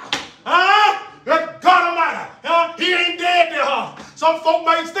alive. God Almighty. He ain't dead there. Some folk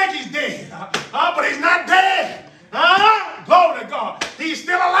might think he's dead. But he's not dead. Glory to God. He's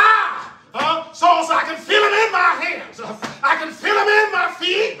still alive. So I can feel him in my hands. I can feel him in my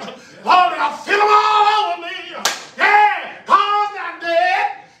feet. Lord, I feel him all over me. Yeah, God's not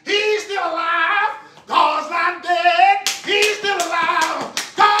dead. He's still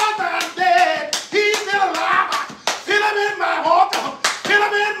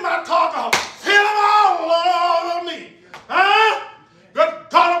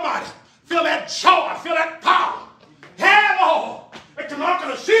joy. I feel that power. Yeah, Lord. They can knock on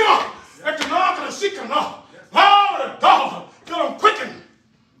the shield. They can knock on the seeker. Oh, the dog. Feel them quicken.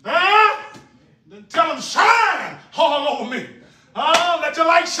 Then tell them shine all over me. Let your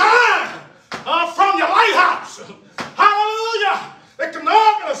light shine from your lighthouse. Hallelujah. They can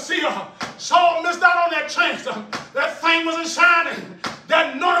knock on the shield. Saul missed out on that chance. That thing wasn't shining.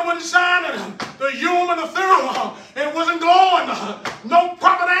 That anointing wasn't shining. The human, the thermal, it wasn't glowing. No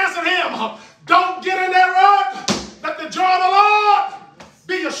prophet answered him. Don't get in that rut. Let the joy of the Lord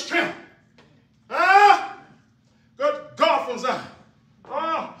be your strength. Good God from Zion.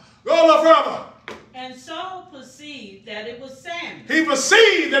 Go a little further. And Saul perceived that it was Samuel. He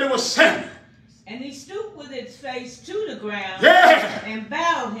perceived that it was Samuel. And he stooped with his face to the ground and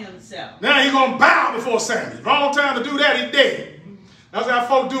bowed himself. Now he's going to bow before Samuel. Wrong time to do that, he's dead. That's how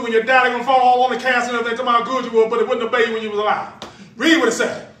folks do when you die. They're going to fall all on the castle and everything. Talking about how good you were, but it wouldn't obey you when you was alive. Read what it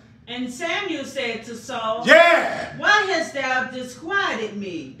said. And Samuel said to Saul, yeah. Why hast thou disquieted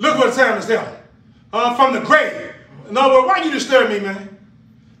me? Look what Samuel said. From the grave. In other words, why you disturb me, man?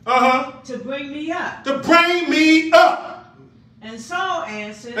 To bring me up. To bring me up. And Saul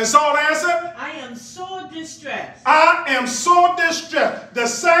answered. I am sore distressed. I am sore distressed. The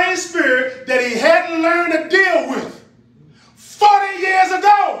same spirit that he hadn't learned to deal with 40 years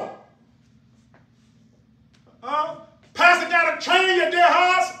ago. Pastor got to train your dear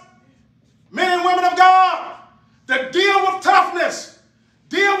hearts, men and women of God, to deal with toughness,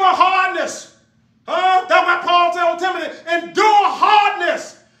 deal with hardness. That's what Paul told Timothy. Endure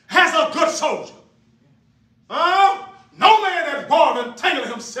hardness as a good soldier. No man that born entangled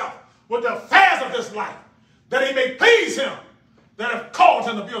himself with the affairs of this life, that he may please him that have called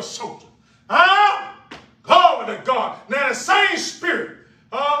him to be a soldier. Glory to God. Now the same spirit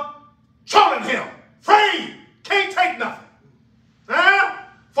troubling him, afraid, can't take nothing.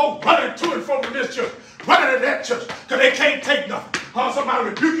 Folk running to and fro from this church, running to that church, because they can't take nothing. Somebody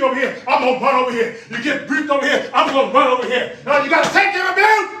rebuke you over here, I'm going to run over here. You get rebuked over here, I'm going to run over here. You got to take your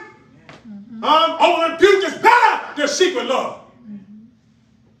rebuke. Over rebuke is better than secret love.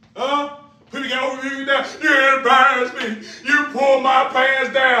 People get over you now. You embarrass me. You pull my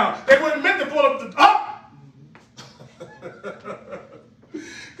pants down. They weren't meant to pull them up.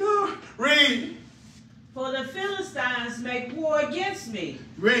 Read. For the Philistines make war against me.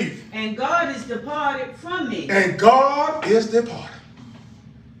 Read. And God is departed from me. And God is departed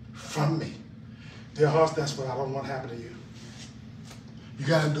from me. Dear hearts, that's what I don't want to happen to you. You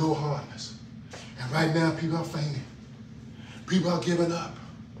got to endure hardness. And right now, people are fainting. People are giving up.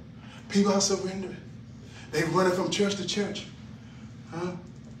 People are surrendering. They're running from church to church.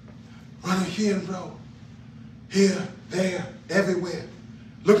 Running here and fro. Here, there, everywhere.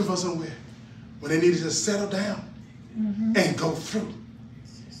 Looking for somewhere. When they need to just settle down and go through.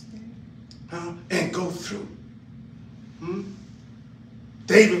 And go through.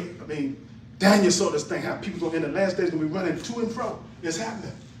 Daniel saw this thing, how people in the last days going to be running to and fro. It's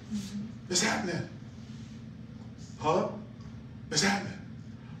happening. It's happening. It's happening.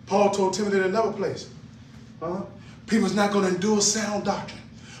 Paul told Timothy in another place. People's not going to endure sound doctrine,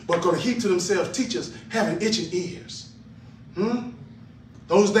 but going to heap to themselves teachers having itching ears.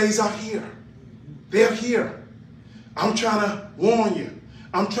 Those days are here. They're here. I'm trying to warn you.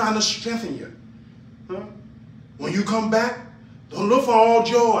 I'm trying to strengthen you. When you come back, don't look for all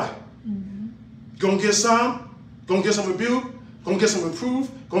joy. You're going to get some. Going to get some rebuke. Going to get some reproof.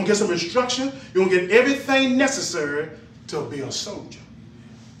 Going to get some instruction. You're going to get everything necessary to be a soldier.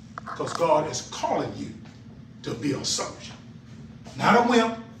 Because God is calling you to be a soldier. Not a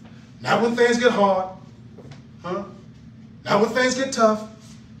wimp. Not when things get hard. Not when things get tough.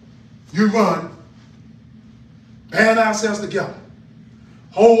 You run. Band ourselves together.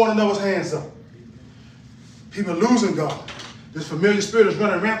 Hold one another's hands up. People losing God. This familiar spirit is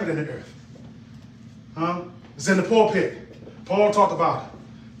running rampant in the earth. It's in the pulpit. Paul talked about it.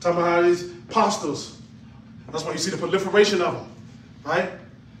 Talking about how these apostles, that's why you see the proliferation of them, right?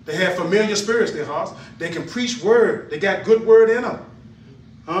 They have familiar spirits, their hearts. They can preach word. They got good word in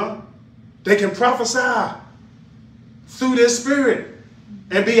them. They can prophesy through their spirit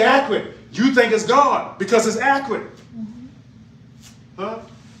and be accurate. You think it's God because it's accurate. Well,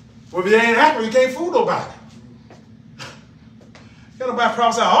 if it ain't accurate, you can't fool nobody. Can't nobody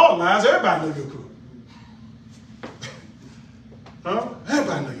prophesy all lies. Everybody know you're crook.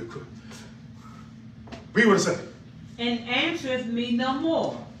 Everybody know you're crook. Read what it says. And answereth me no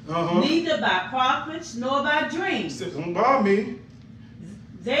more. Neither by prophets nor by dreams. Don't bother me.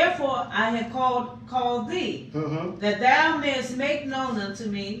 Therefore I have called thee, that thou mayest make known unto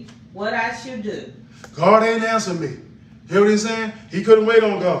me what I should do. God ain't answered me. Hear what he's saying? He couldn't wait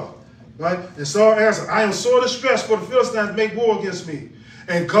on God. Right? And Saul answered, I am sore distressed, for the Philistines make war against me.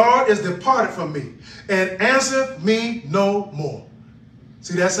 And God is departed from me, and answered me no more.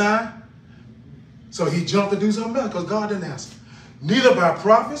 See that sign? So he jumped to do something else because God didn't answer. Neither by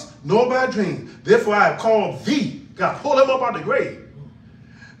prophets nor by dreams. Therefore I have called thee. God, pull him up out the grave.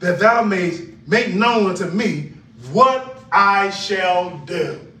 That thou mayst make known unto me what I shall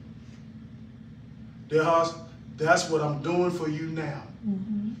do. Dear hearts, that's what I'm doing for you now.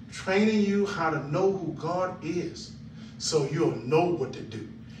 Training you how to know who God is so you'll know what to do.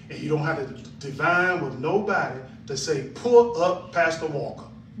 And you don't have to divine with nobody to say, pull up Pastor Walker,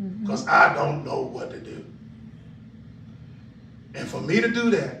 because I don't know what to do. And for me to do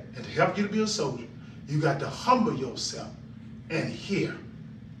that and to help you to be a soldier, you got to humble yourself and hear.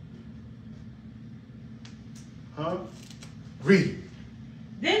 Read.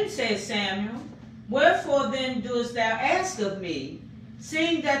 Then said Samuel, wherefore then doest thou ask of me,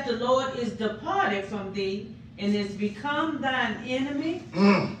 seeing that the Lord is departed from thee, and is become thine enemy?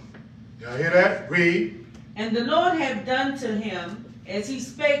 Y'all hear that? Read. And the Lord hath done to him as he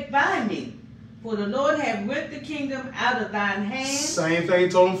spake by me. For the Lord hath rent the kingdom out of thine hand. Same thing he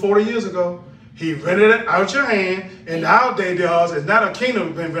told him 40 years ago. He rented it out your hand. And nowadays, it's not a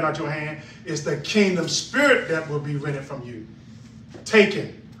kingdom being rented out your hand. It's the kingdom spirit that will be rented from you.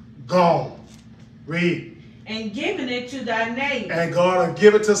 Taken. Gone. Read. And given it to thy neighbor. And God will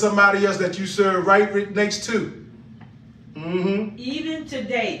give it to somebody else that you serve right next to. Even to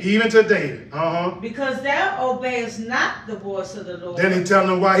David. Even to David. Because thou obeyest not the voice of the Lord. Then he telling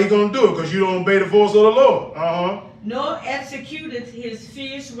them why he going to do it. Because you don't obey the voice of the Lord. Nor executeth his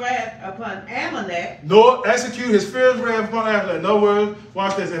fierce wrath upon Amalek. Nor execute his fierce wrath upon Amalek. In other words,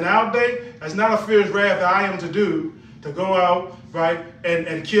 watch this. In our day, it's not a fierce wrath that I am to do, to go out, right,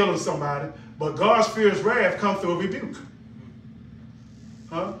 and kill somebody. But God's fierce wrath comes through a rebuke.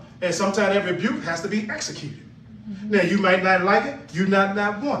 And sometimes that rebuke has to be executed. Now, you might not like it. You might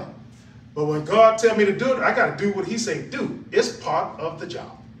not want it. But when God tell me to do it, I got to do what he say do. It's part of the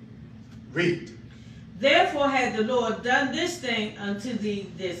job. Read. Therefore had the Lord done this thing unto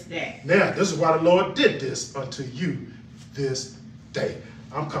thee this day. Now, this is why the Lord did this unto you this day.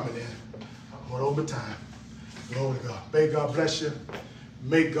 I'm coming in. I'm going over time. Glory to God. May God bless you.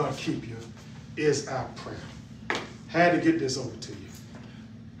 May God keep you is our prayer. Had to get this over to you.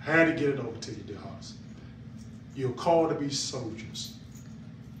 Had to get it over to you, dear hearts. You're called to be soldiers.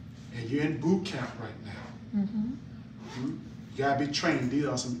 And you're in boot camp right now. You got to be trained. These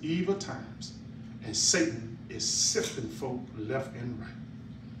are some evil times. And Satan is sifting folk left and right.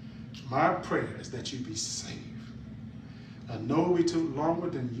 My prayer is that you be saved. I know we took longer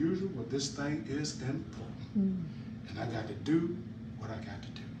than usual, but this thing is important. And I got to do what I got to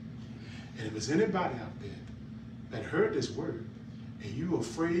do. And if there's anybody out there that heard this word and you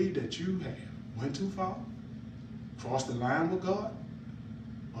afraid that you have went too far, crossed the line with God,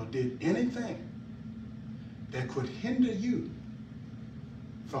 or did anything that could hinder you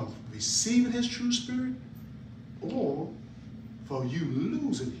from receiving his true spirit, or for you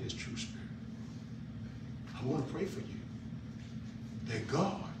losing his true spirit, I want to pray for you that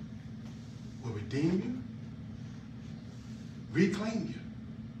God will redeem you, reclaim you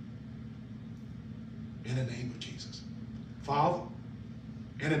in the name of Jesus. Father,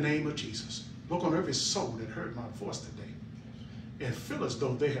 in the name of Jesus, look on every soul that heard my voice today and feel as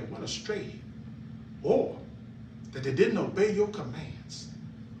though they had went astray, or that they didn't obey your commands,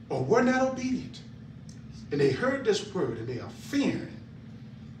 or were not obedient. And they heard this word and they are fearing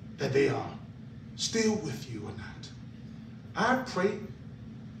that they are still with you or not. I pray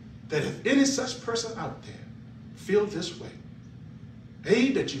that if any such person out there feel this way,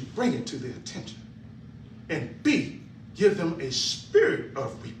 A, that you bring it to their attention, and B, give them a spirit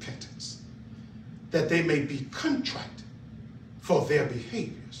of repentance, that they may be contrite for their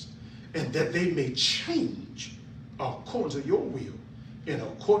behaviors, and that they may change according to your will and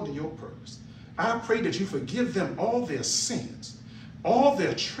according to your purpose. I pray that you forgive them all their sins, all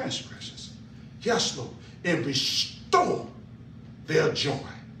their transgressions, yes, Lord, and restore their joy,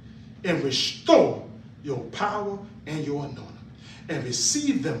 and restore your power and your anointing, and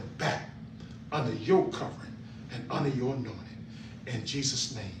receive them back under your covering and under your anointing. In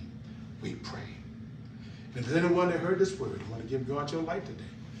Jesus' name we pray. And if there's anyone that heard this word and want to give God your life today,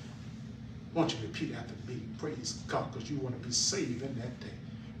 I want you to repeat after me. Praise God, because you want to be saved in that day.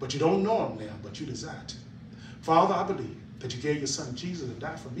 But you don't know him now, but you desire to. Father, I believe that you gave your son Jesus to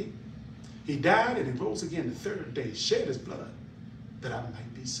die for me. He died and he rose again the third day, shed his blood, that I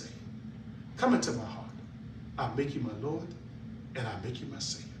might be saved. Come into my heart. I make you my Lord, and I make you my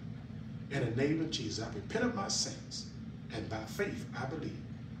Savior. In the name of Jesus, I repent of my sins, and by faith I believe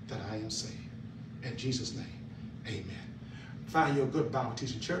that I am saved. In Jesus' name, amen. Find your good Bible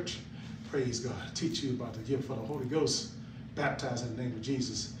teaching church. Praise God. Teach you about the gift of the Holy Ghost. Baptize in the name of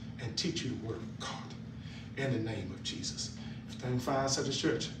Jesus and teach you the word of God in the name of Jesus. If you don't find such a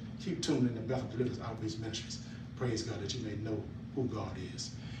church, keep tuned in to Bethel Deliverance Outreach Ministries. Praise God that you may know who God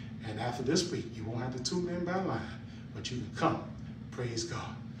is. And after this week, you won't have to tune in by line, but you can come, praise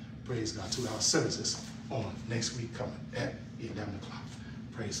God, to our services on next week coming at 11 o'clock.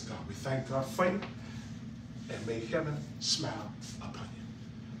 Praise God. We thank God for you, and may heaven smile upon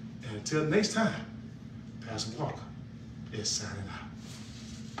you. And until next time, Pastor Walker is signing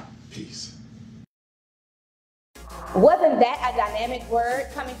out. Peace. Wasn't that a dynamic word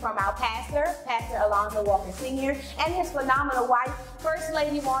coming from our pastor, Pastor Alonzo Walker Sr., and his phenomenal wife, First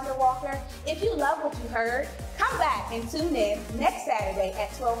Lady Wanda Walker? If you love what you heard, come back and tune in next Saturday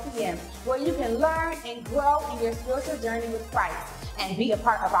at 12 p.m., where you can learn and grow in your spiritual journey with Christ and be a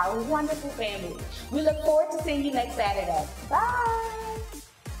part of our wonderful family. We look forward to seeing you next Saturday. Bye.